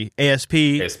ASP.NET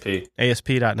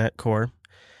Core.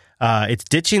 It's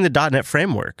ditching the .NET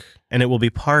framework, and it will be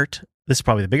part. This is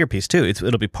probably the bigger piece too.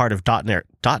 It'll be part of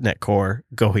 .NET Core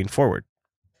going forward.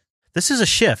 This is a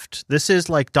shift. This is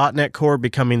like .NET Core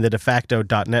becoming the de facto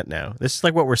 .NET now. This is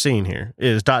like what we're seeing here.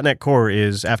 Is .NET Core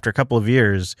is, after a couple of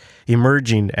years,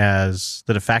 emerging as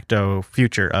the de facto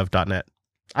future of .NET.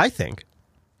 I think.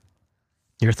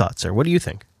 Your thoughts, sir? What do you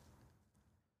think?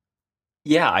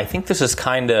 Yeah, I think this is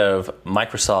kind of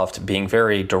Microsoft being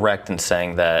very direct in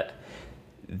saying that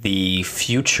the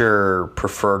future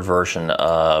preferred version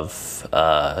of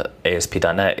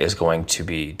ASP.NET is going to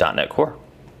be .NET Core.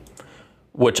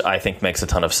 Which I think makes a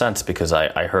ton of sense because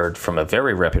I heard from a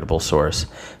very reputable source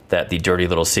that the dirty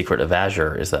little secret of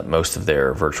Azure is that most of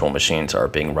their virtual machines are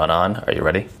being run on. Are you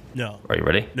ready? No. Are you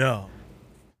ready? No.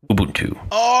 Ubuntu.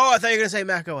 Oh, I thought you were going to say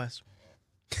Mac OS.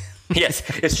 Yes,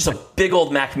 it's just a big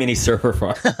old Mac Mini server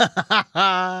farm.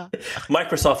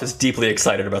 Microsoft is deeply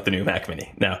excited about the new Mac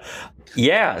Mini. Now,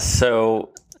 yeah,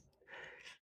 so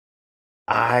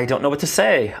I don't know what to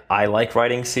say. I like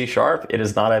writing C#. It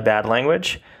is not a bad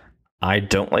language. I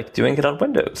don't like doing it on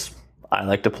Windows. I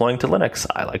like deploying to Linux.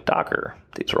 I like Docker.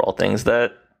 These are all things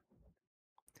that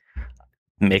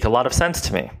make a lot of sense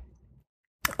to me.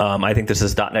 I think this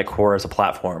is .NET Core as a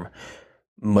platform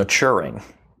maturing,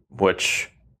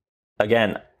 which,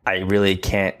 again, I really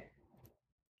can't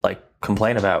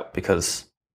complain about because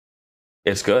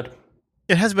it's good.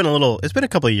 It has been it's been a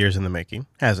couple of years in the making,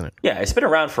 hasn't it? Yeah, it's been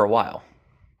around for a while.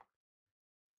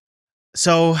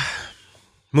 So,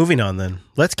 moving on then,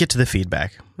 let's get to the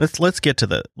feedback. Let's get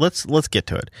to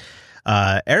it.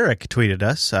 Eric tweeted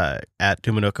us at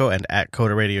Tumanoko and at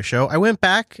Coda Radio Show. I went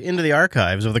back into the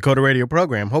archives of the Coda Radio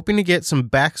program, hoping to get some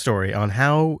backstory on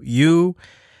how you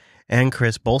and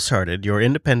Chris both started your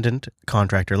independent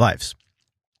contractor lives.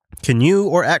 Can you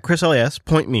or at Chris LAS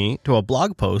point me to a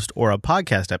blog post or a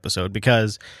podcast episode,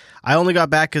 because I only got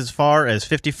back as far as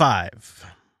 55.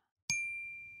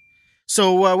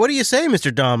 So what do you say,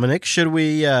 Mr. Dominic? Should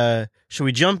we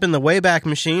jump in the Wayback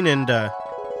Machine and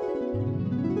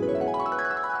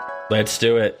Let's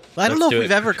do it. I don't know if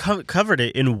we've ever covered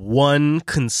it in one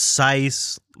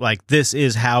concise, this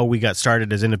is how we got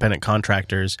started as independent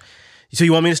contractors. So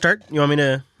you want me to start? You want me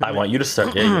to? I want you to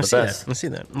start. Yeah, you're the best. I see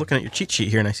that. I'm looking at your cheat sheet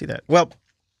here and I see that. Well,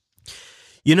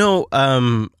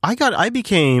 I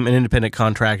became an independent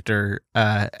contractor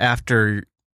after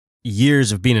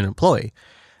years of being an employee.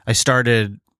 I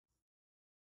started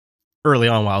early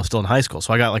on while I was still in high school.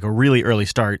 So I got a really early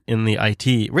start in the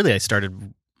IT. Really, I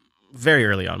started very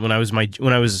early on when I was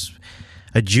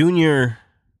a junior,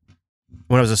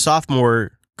 when I was a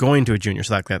sophomore going to a junior.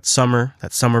 So that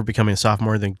summer becoming a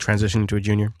sophomore, then transitioning to a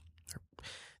junior.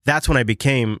 That's when I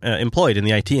became employed in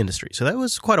the IT industry. So that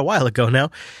was quite a while ago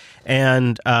now.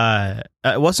 And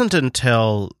it wasn't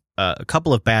until a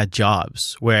couple of bad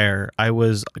jobs where I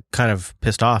was kind of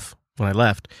pissed off when I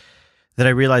left that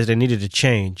I realized I needed to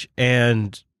change.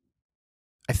 And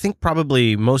I think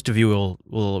probably most of you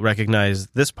will recognize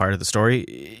this part of the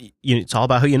story. It's all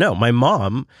about who you know. My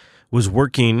mom was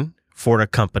working for a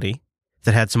company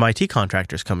that had some IT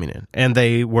contractors coming in, and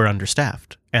they were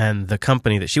understaffed. And the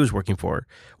company that she was working for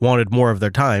wanted more of their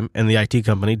time, and the IT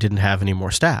company didn't have any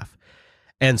more staff.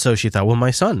 And so she thought, well,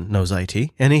 my son knows IT,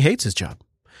 and he hates his job.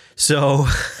 So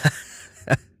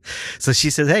so she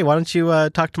says, hey, why don't you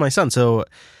talk to my son? So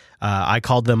I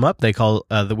called them up. We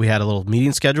had a little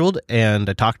meeting scheduled, and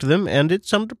I talked to them, and it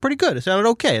sounded pretty good. It sounded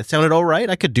okay. It sounded all right.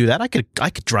 I could do that. I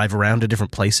could drive around to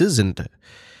different places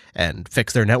and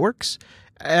fix their networks.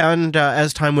 And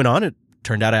as time went on, it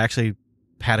turned out I actually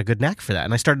had a good knack for that.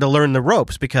 And I started to learn the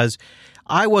ropes because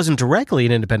I wasn't directly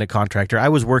an independent contractor. I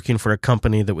was working for a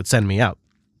company that would send me out.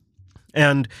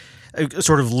 And I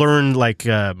sort of learned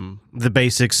the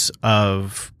basics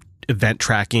of event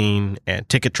tracking and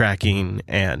ticket tracking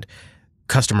and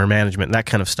customer management, that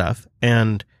kind of stuff.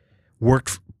 And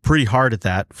worked pretty hard at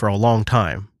that for a long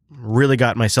time. Really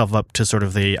got myself up to sort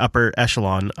of the upper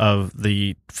echelon of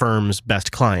the firm's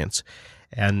best clients.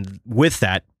 And with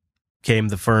that came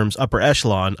the firm's upper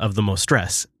echelon of the most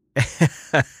stress.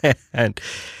 And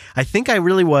I think I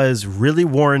really was really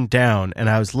worn down, and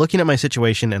I was looking at my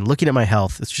situation and looking at my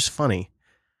health. It's just funny.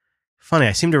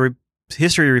 I seem to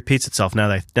history repeats itself now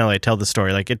that I tell the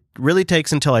story. It really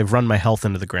takes until I've run my health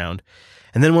into the ground.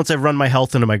 And then once I've run my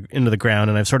health into the ground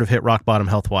and I've sort of hit rock bottom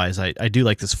health-wise, I do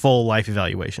this full life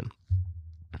evaluation,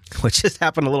 which just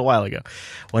happened a little while ago,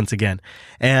 once again.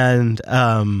 And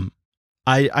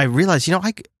I realized,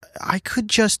 I could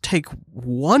just take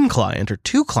one client or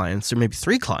two clients or maybe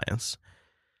three clients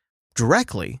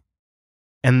directly.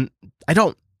 And I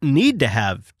don't need to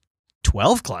have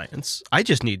 12 clients. I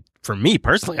just need, for me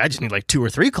personally, I just need like 2 or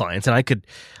 3 clients and I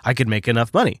could make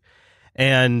enough money.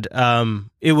 And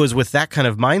it was with that kind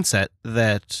of mindset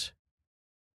that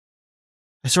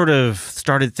I sort of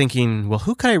started thinking, well,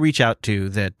 who can I reach out to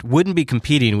that wouldn't be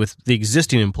competing with the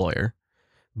existing employer,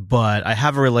 but I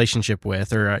have a relationship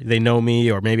with, or they know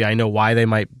me, or maybe I know why they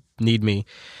might need me.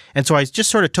 And so I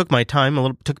just sort of took my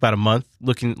time, took about a month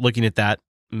looking at that,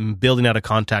 building out a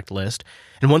contact list.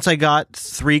 And once I got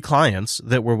 3 clients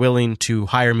that were willing to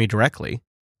hire me directly,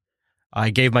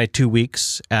 I gave my 2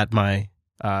 weeks at my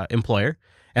employer,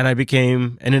 and I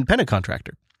became an independent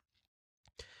contractor.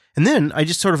 And then I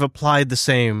just sort of applied the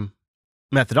same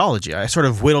methodology. I sort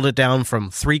of whittled it down from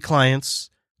 3 clients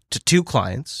to 2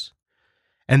 clients.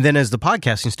 And then as the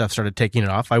podcasting stuff started taking it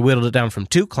off, I whittled it down from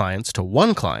 2 clients to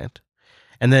 1 client.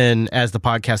 And then as the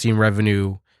podcasting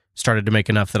revenue started to make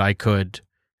enough that I could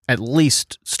at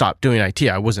least stop doing IT,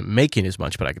 I wasn't making as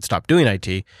much, but I could stop doing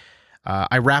IT.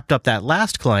 I wrapped up that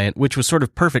last client, which was sort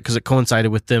of perfect because it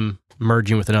coincided with them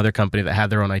merging with another company that had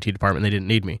their own IT department. They didn't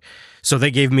need me. So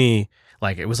they gave me,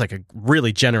 it was like a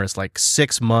really generous,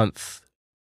 6 month,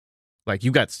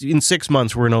 you got, in 6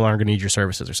 months, we're no longer going to need your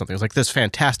services or something. It was like this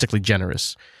fantastically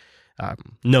generous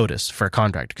notice for a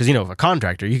contractor. Because, if a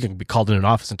contractor, you can be called in an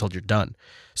office and told you're done.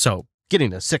 So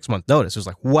getting a 6 month notice was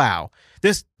like, wow,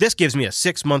 this gives me a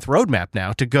 6 month roadmap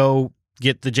now to go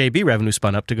get the JB revenue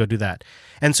spun up to go do that.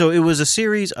 And so it was a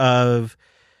series of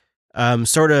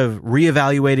sort of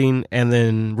reevaluating and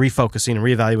then refocusing and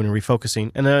reevaluating and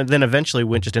refocusing. And then eventually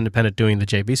went just independent doing the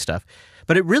JB stuff.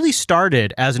 But it really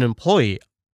started as an employee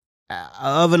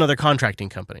of another contracting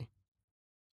company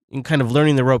and kind of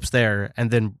learning the ropes there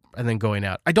and then going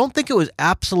out. I don't think it was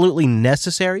absolutely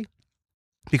necessary,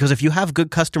 because if you have good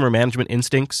customer management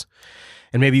instincts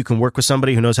and maybe you can work with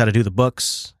somebody who knows how to do the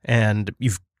books and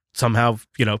you've somehow,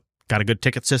 got a good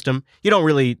ticket system, you don't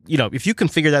really, if you can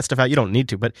figure that stuff out, you don't need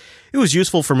to. But it was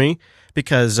useful for me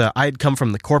because I had come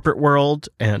from the corporate world,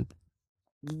 and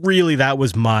really that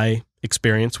was my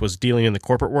experience, was dealing in the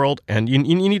corporate world. And you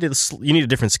need a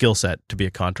different skill set to be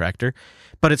a contractor,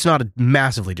 but it's not a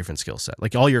massively different skill set.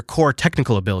 Like all your core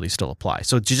technical abilities still apply.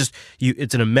 So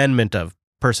it's an amendment of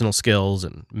personal skills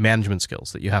and management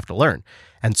skills that you have to learn.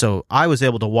 And so I was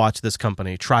able to watch this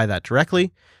company try that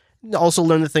directly, also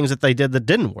learn the things that they did that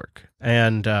didn't work.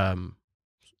 And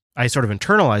I sort of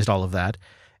internalized all of that.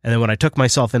 And then when I took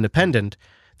myself independent,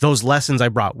 those lessons I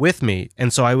brought with me.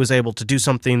 And so I was able to do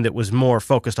something that was more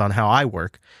focused on how I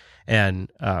work.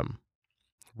 And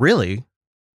really,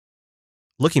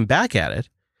 looking back at it,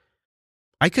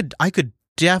 I could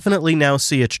definitely now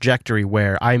see a trajectory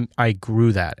where I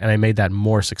grew that and I made that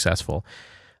more successful.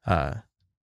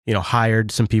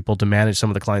 Hired some people to manage some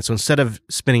of the clients. So instead of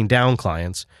spinning down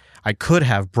clients, I could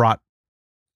have brought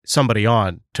somebody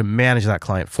on to manage that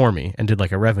client for me and did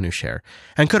like a revenue share,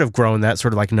 and could have grown that,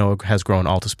 sort of like Noah has grown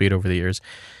Altispeed over the years.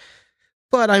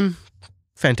 But I'm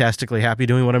fantastically happy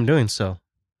doing what I'm doing. So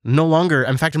I'm no longer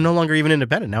even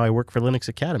independent. Now I work for Linux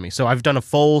Academy. So I've done a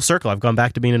full circle. I've gone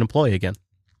back to being an employee again.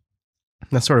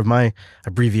 That's sort of my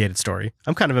abbreviated story.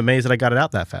 I'm kind of amazed that I got it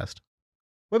out that fast.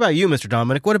 What about you, Mr.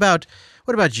 Dominic? What about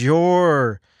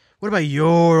your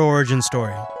origin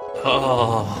story?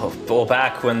 Oh, well,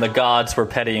 back when the gods were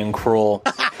petty and cruel.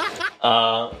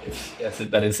 Yes,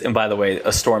 that is. And by the way,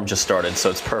 a storm just started,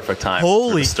 so it's perfect time.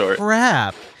 Holy for the story.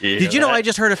 crap! Yeah, did you know? I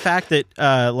just heard a fact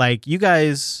that you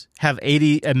guys have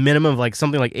a minimum of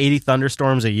something like 80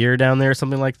 thunderstorms a year down there,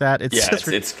 something like that. It's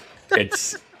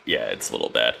a little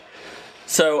bad.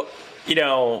 So,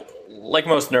 like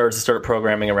most nerds, I started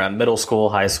programming around middle school,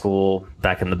 high school,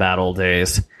 back in the bad old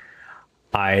days.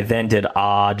 I then did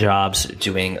odd jobs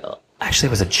doing, actually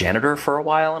I was a janitor for a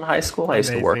while in high school. I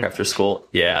used to work after school.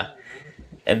 Yeah.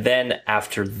 And then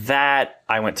after that,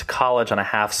 I went to college on a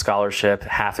half scholarship.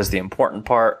 Half is the important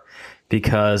part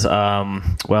because,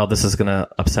 this is going to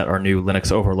upset our new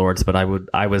Linux overlords, but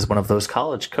I was one of those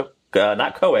college,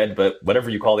 not co-ed, but whatever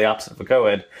you call the opposite of a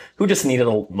co-ed, who just needed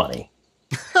money.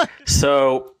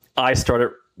 So I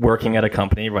started working at a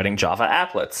company writing Java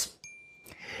applets.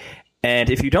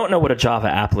 And if you don't know what a Java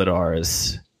applet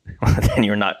is, then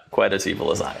you're not quite as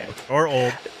evil as I am. Or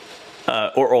old.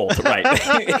 Right.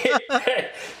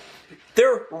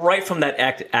 They're right from that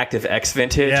ActiveX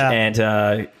vintage, yeah.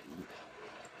 And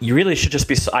you really should just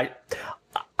be... I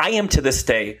am to this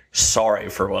day sorry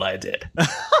for what I did.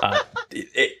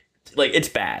 It's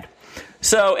bad.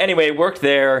 So anyway, worked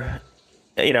there,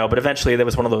 but eventually there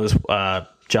was one of those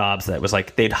jobs that was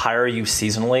like they'd hire you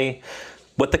seasonally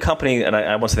what the company, and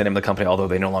I won't say the name of the company, although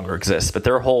they no longer exist, but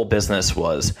their whole business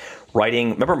was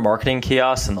writing, remember marketing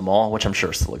kiosks in the mall, which I'm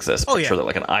sure still exists. Oh, I'm yeah. sure they're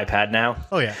like an iPad now.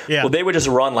 Oh, yeah. Yeah. Well, they would just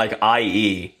run like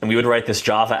IE, and we would write this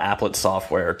Java applet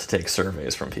software to take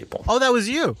surveys from people. Oh, that was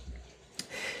you.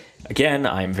 Again,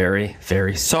 I'm very,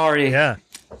 very sorry. Yeah.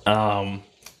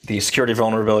 The security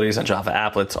vulnerabilities on Java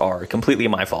applets are completely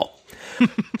my fault.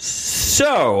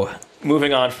 So,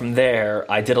 moving on from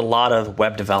there, I did a lot of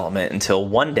web development until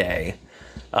one day,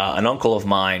 an uncle of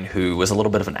mine who was a little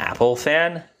bit of an Apple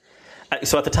fan.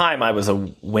 So at the time, I was a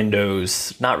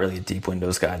Windows, not really a deep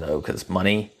Windows guy though, because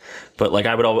money. But like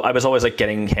I was always like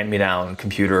getting hand-me-down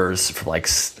computers for like.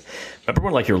 Remember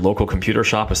when like your local computer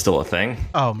shop was still a thing?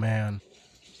 Oh man.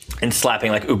 And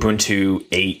slapping like Ubuntu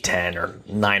 8.10 or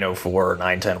 9.04 or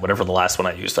 9.10, whatever the last one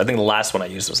I used. I think the last one I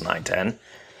used was 9.10.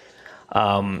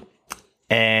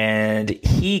 And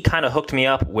he kind of hooked me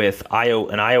up with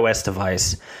an iOS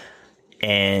device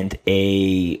and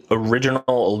a original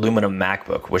aluminum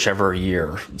MacBook, whichever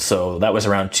year. So that was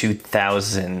around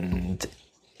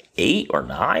 2008 or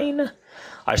 9.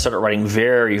 I started writing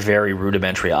very, very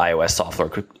rudimentary iOS software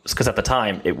because at the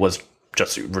time it was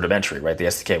just rudimentary, right? The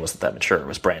SDK wasn't that mature. It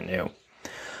was brand new.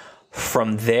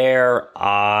 From there,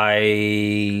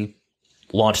 I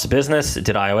launched a business,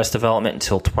 did iOS development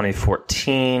until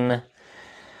 2014.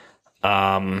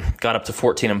 Got up to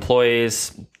 14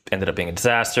 employees, ended up being a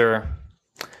disaster.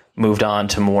 Moved on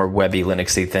to more webby,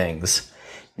 Linuxy things.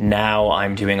 Now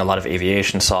I'm doing a lot of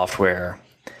aviation software,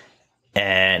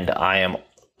 and I am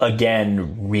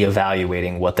again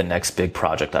reevaluating what the next big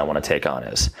project I want to take on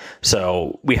is.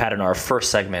 So we had in our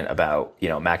first segment about,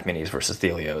 Mac Minis versus the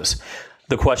Helios.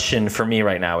 The question for me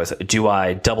right now is, do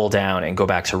I double down and go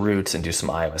back to roots and do some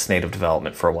iOS native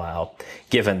development for a while,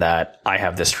 given that I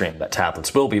have this dream that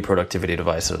tablets will be productivity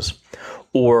devices?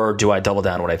 Or do I double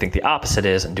down what I think the opposite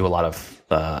is and do a lot of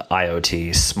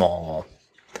IoT, small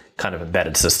kind of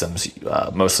embedded systems,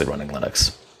 mostly running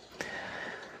Linux?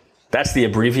 That's the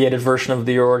abbreviated version of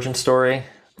the origin story.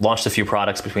 Launched a few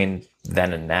products between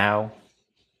then and now,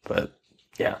 but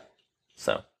yeah,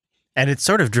 so. And it's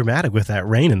sort of dramatic with that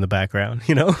rain in the background,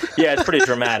 Yeah, it's pretty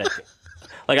dramatic.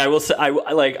 Like I will say,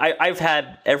 I've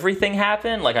had everything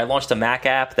happen. Like I launched a Mac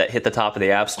app that hit the top of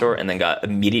the App Store and then got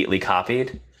immediately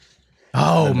copied.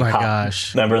 Oh my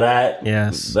gosh! Remember that?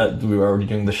 Yes. That we were already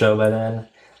doing the show by then.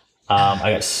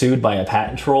 I got sued by a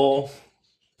patent troll.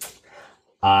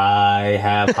 I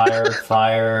have hired,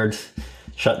 fired,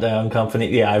 shut down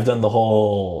company. Yeah, I've done the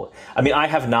whole. I mean, I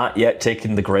have not yet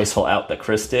taken the graceful out that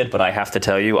Chris did, but I have to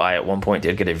tell you, I at one point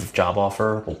did get a job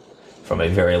offer from a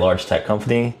very large tech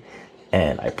company,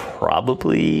 and I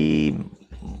probably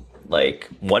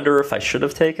wonder if I should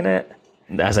have taken it.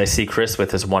 As I see Chris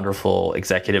with his wonderful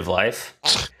executive life.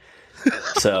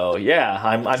 So yeah,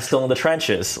 I'm still in the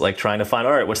trenches, like trying to find,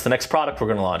 all right, what's the next product we're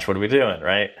going to launch? What are we doing,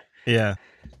 right? Yeah.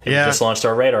 We just launched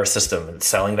our radar system and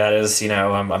selling that as,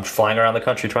 I'm flying around the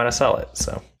country trying to sell it.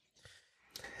 So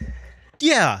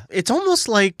yeah, it's almost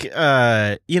like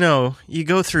you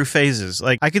go through phases.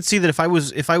 Like I could see that if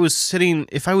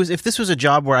this was a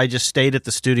job where I just stayed at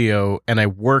the studio and I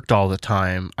worked all the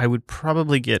time, I would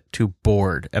probably get too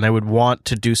bored and I would want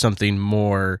to do something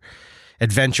more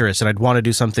adventurous and I'd want to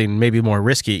do something maybe more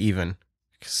risky even.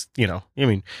 'Cause,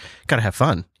 gotta have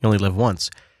fun. You only live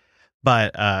once.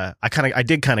 But I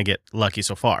did kind of get lucky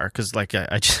so far because I'm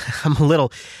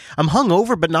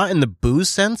hungover, but not in the booze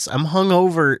sense. I'm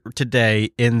hungover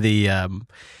today in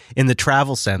the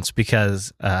travel sense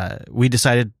because we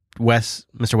decided,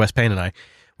 Mr. Wes Payne and I,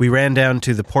 we ran down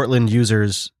to the Portland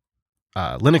users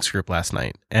Linux group last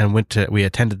night and we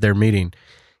attended their meeting.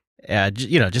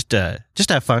 Just to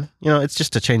have fun. It's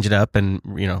just to change it up and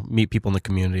meet people in the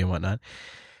community and whatnot.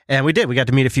 And we did. We got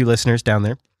to meet a few listeners down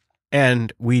there,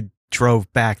 and we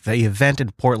drove back. The event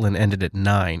in Portland ended at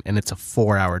 9, and it's a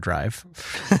 4-hour drive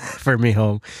for me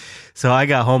home. So I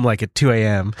got home like at 2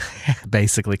 a.m.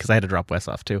 basically because I had to drop Wes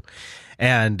off too.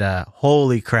 And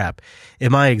holy crap,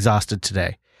 am I exhausted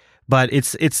today? But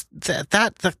it's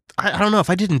that I don't know, if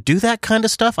I didn't do that kind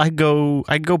of stuff, I'd go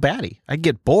batty. I'd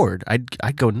get bored.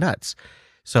 I'd go nuts.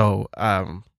 So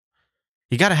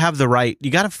you got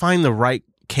to find the right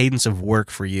cadence of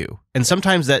work for you. And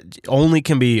sometimes that only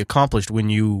can be accomplished when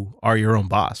you are your own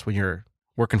boss, when you're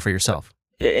working for yourself.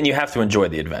 And you have to enjoy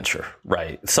the adventure,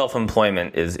 right?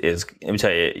 Self-employment is let me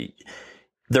tell you,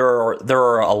 there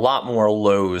are a lot more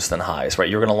lows than highs, right?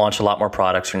 You're going to launch a lot more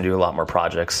products, you're going to do a lot more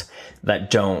projects that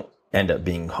don't end up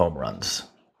being home runs.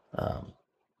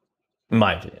 In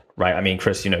my opinion, right? I mean,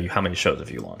 Chris, how many shows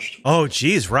have you launched? Oh,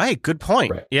 geez, right. Good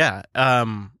point. Right. Yeah.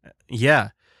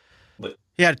 Yeah.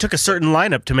 Yeah, it took a certain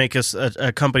lineup to make us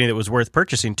a company that was worth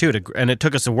purchasing too, and it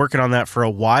took us working on that for a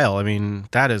while. I mean,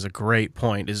 that is a great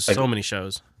point. Is so many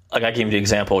shows. Like I gave you the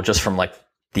example just from like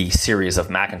the series of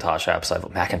Macintosh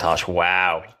apps. Macintosh,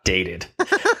 wow, dated.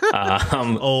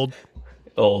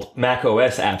 Old Mac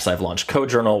OS apps I've launched.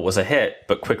 CodeJournal was a hit,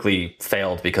 but quickly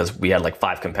failed because we had like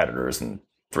 5 competitors in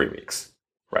 3 weeks,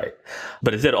 right?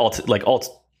 But it did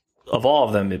of all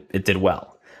of them, it did well.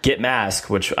 Git Mask,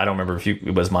 which I don't remember if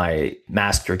it was my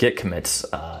mask your Git commits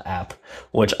app,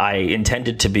 which I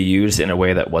intended to be used in a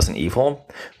way that wasn't evil.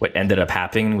 What ended up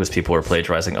happening was people were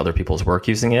plagiarizing other people's work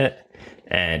using it,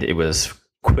 and it was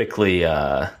quickly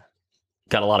got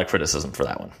a lot of criticism for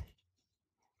that one.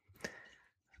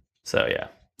 So yeah,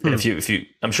 and if you,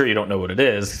 I'm sure you don't know what it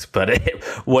is, but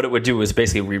what it would do is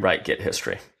basically rewrite Git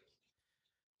history.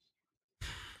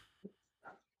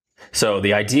 So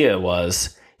the idea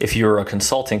was, if you're a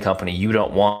consulting company, you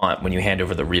don't want, when you hand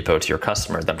over the repo to your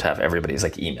customer, them to have everybody's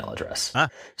like email address.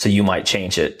 So you might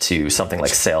change it to something like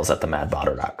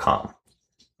sales@themadbotter.com,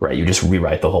 right? You just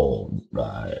rewrite the whole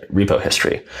repo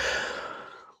history.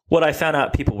 What I found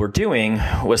out people were doing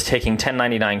was taking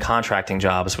 1099 contracting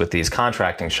jobs with these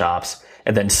contracting shops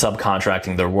and then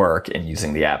subcontracting their work and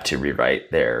using the app to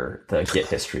rewrite the Git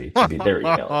history to be their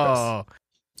email address.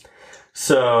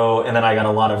 So, and then I got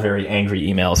a lot of very angry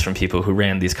emails from people who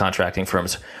ran these contracting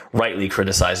firms, rightly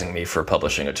criticizing me for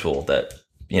publishing a tool that,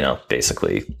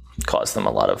 basically caused them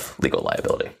a lot of legal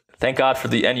liability. Thank God for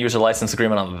the end user license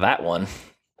agreement on that one.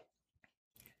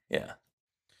 Yeah.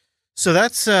 So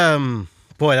that's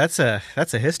that's a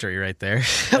history right there.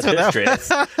 That's history.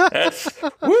 That's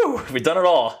woo. We've done it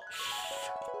all.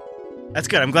 That's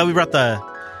good. I'm glad we brought the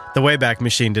Wayback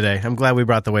Machine today. I'm glad we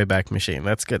brought the Wayback Machine.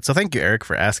 That's good. So thank you, Eric,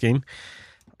 for asking.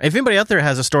 If anybody out there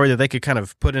has a story that they could kind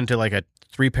of put into like a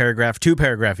 2-paragraph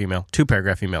email,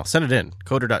 send it in,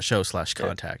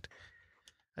 coder.show/contact.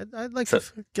 I'd like to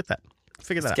get that.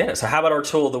 Figure that out. So how about our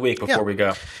tool of the week before we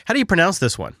go? How do you pronounce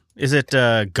this one? Is it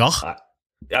Goch?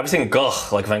 I was thinking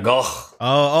Goch, like Van Gogh.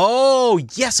 Oh,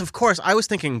 yes, of course. I was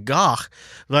thinking Goch,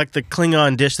 like the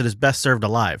Klingon dish that is best served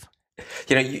alive.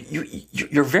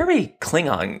 You're very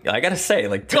Klingon. I gotta say,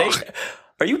 like today,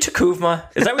 are you Takuvma?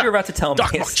 Is that what you're about to tell me?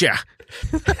 Yeah.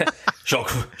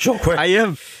 I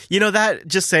am. That,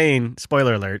 just saying,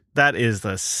 spoiler alert, that is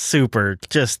the super,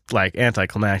 just like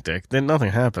anticlimactic. Then nothing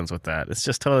happens with that. It's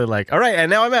just totally like, all right, and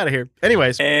now I'm out of here.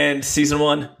 Anyways. And season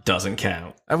 1 doesn't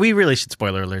count. We really should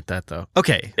spoiler alert that, though.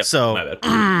 Okay, so. My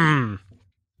bad.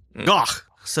 Goch.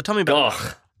 So tell me about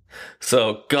Goch.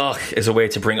 So Goch is a way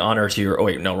to bring honor to your... Oh,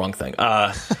 wait, no, wrong thing.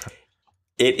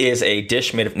 It is a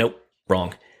dish made of... Nope,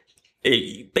 wrong.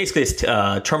 Basically, it's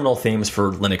terminal themes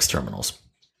for Linux terminals.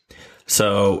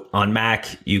 So on Mac,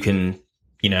 you can,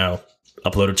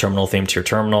 upload a terminal theme to your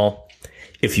terminal.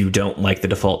 If you don't like the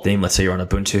default theme, let's say you're on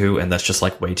Ubuntu and that's just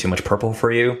like way too much purple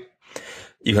for you,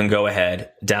 you can go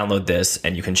ahead, download this,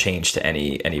 and you can change to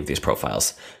any of these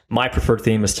profiles. My preferred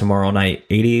theme is Tomorrow Night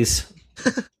 80s.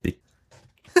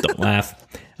 Don't laugh.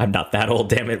 I'm not that old,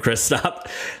 damn it, Chris, stop.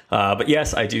 But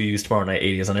yes, I do use Tomorrow Night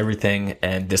 80s on everything,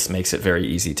 and this makes it very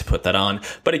easy to put that on.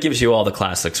 But it gives you all the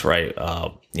classics, right?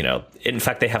 In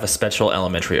fact, they have a special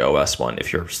elementary OS one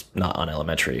if you're not on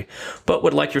elementary, but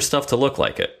would like your stuff to look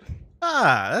like it.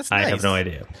 That's nice. I have no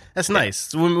idea. That's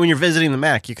nice. When you're visiting the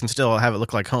Mac, you can still have it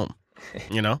look like home.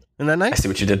 Isn't that nice? I see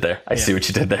what you did there.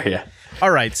 Yeah. All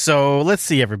right, so let's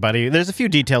see, everybody. There's a few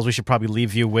details we should probably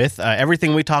leave you with.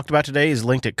 Everything we talked about today is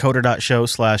linked at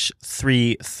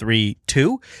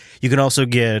coder.show/332. You can also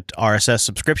get RSS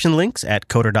subscription links at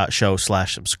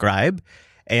coder.show/subscribe.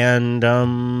 And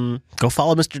go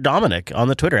follow Mr. Dominic on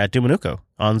the Twitter at Dumanuco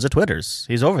on the Twitters.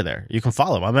 He's over there. You can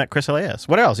follow him. I'm at Chris Elias.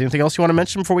 What else? Anything else you want to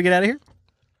mention before we get out of here?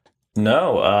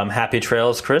 No. Happy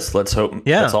trails, Chris. Let's hope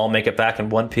let's all make it back in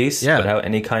one piece without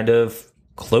any kind of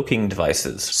cloaking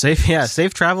devices.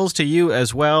 Safe travels to you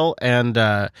as well. And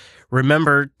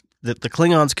remember that the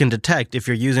Klingons can detect if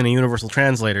you're using a universal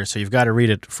translator, so you've got to read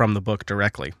it from the book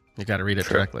directly. You've got to read it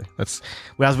directly. That's,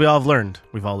 as we all have learned.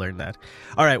 We've all learned that.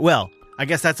 All right, well, I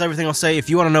guess that's everything I'll say. If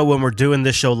you want to know when we're doing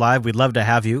this show live, we'd love to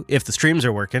have you, if the streams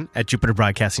are working, at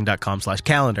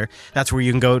jupiterbroadcasting.com/calendar. That's where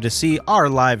you can go to see our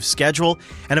live schedule.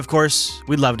 And of course,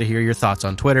 we'd love to hear your thoughts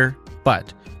on Twitter,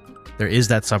 but there is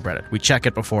that subreddit. We check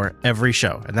it before every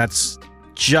show, and that's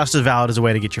just as valid as a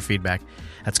way to get your feedback.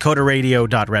 That's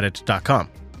coderradio.reddit.com.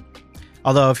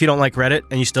 Although, if you don't like Reddit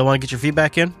and you still want to get your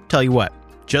feedback in, tell you what,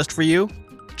 just for you,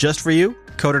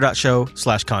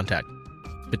 coder.show/contact.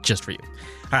 But just for you.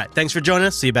 All right, thanks for joining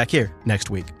us. See you back here next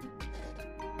week.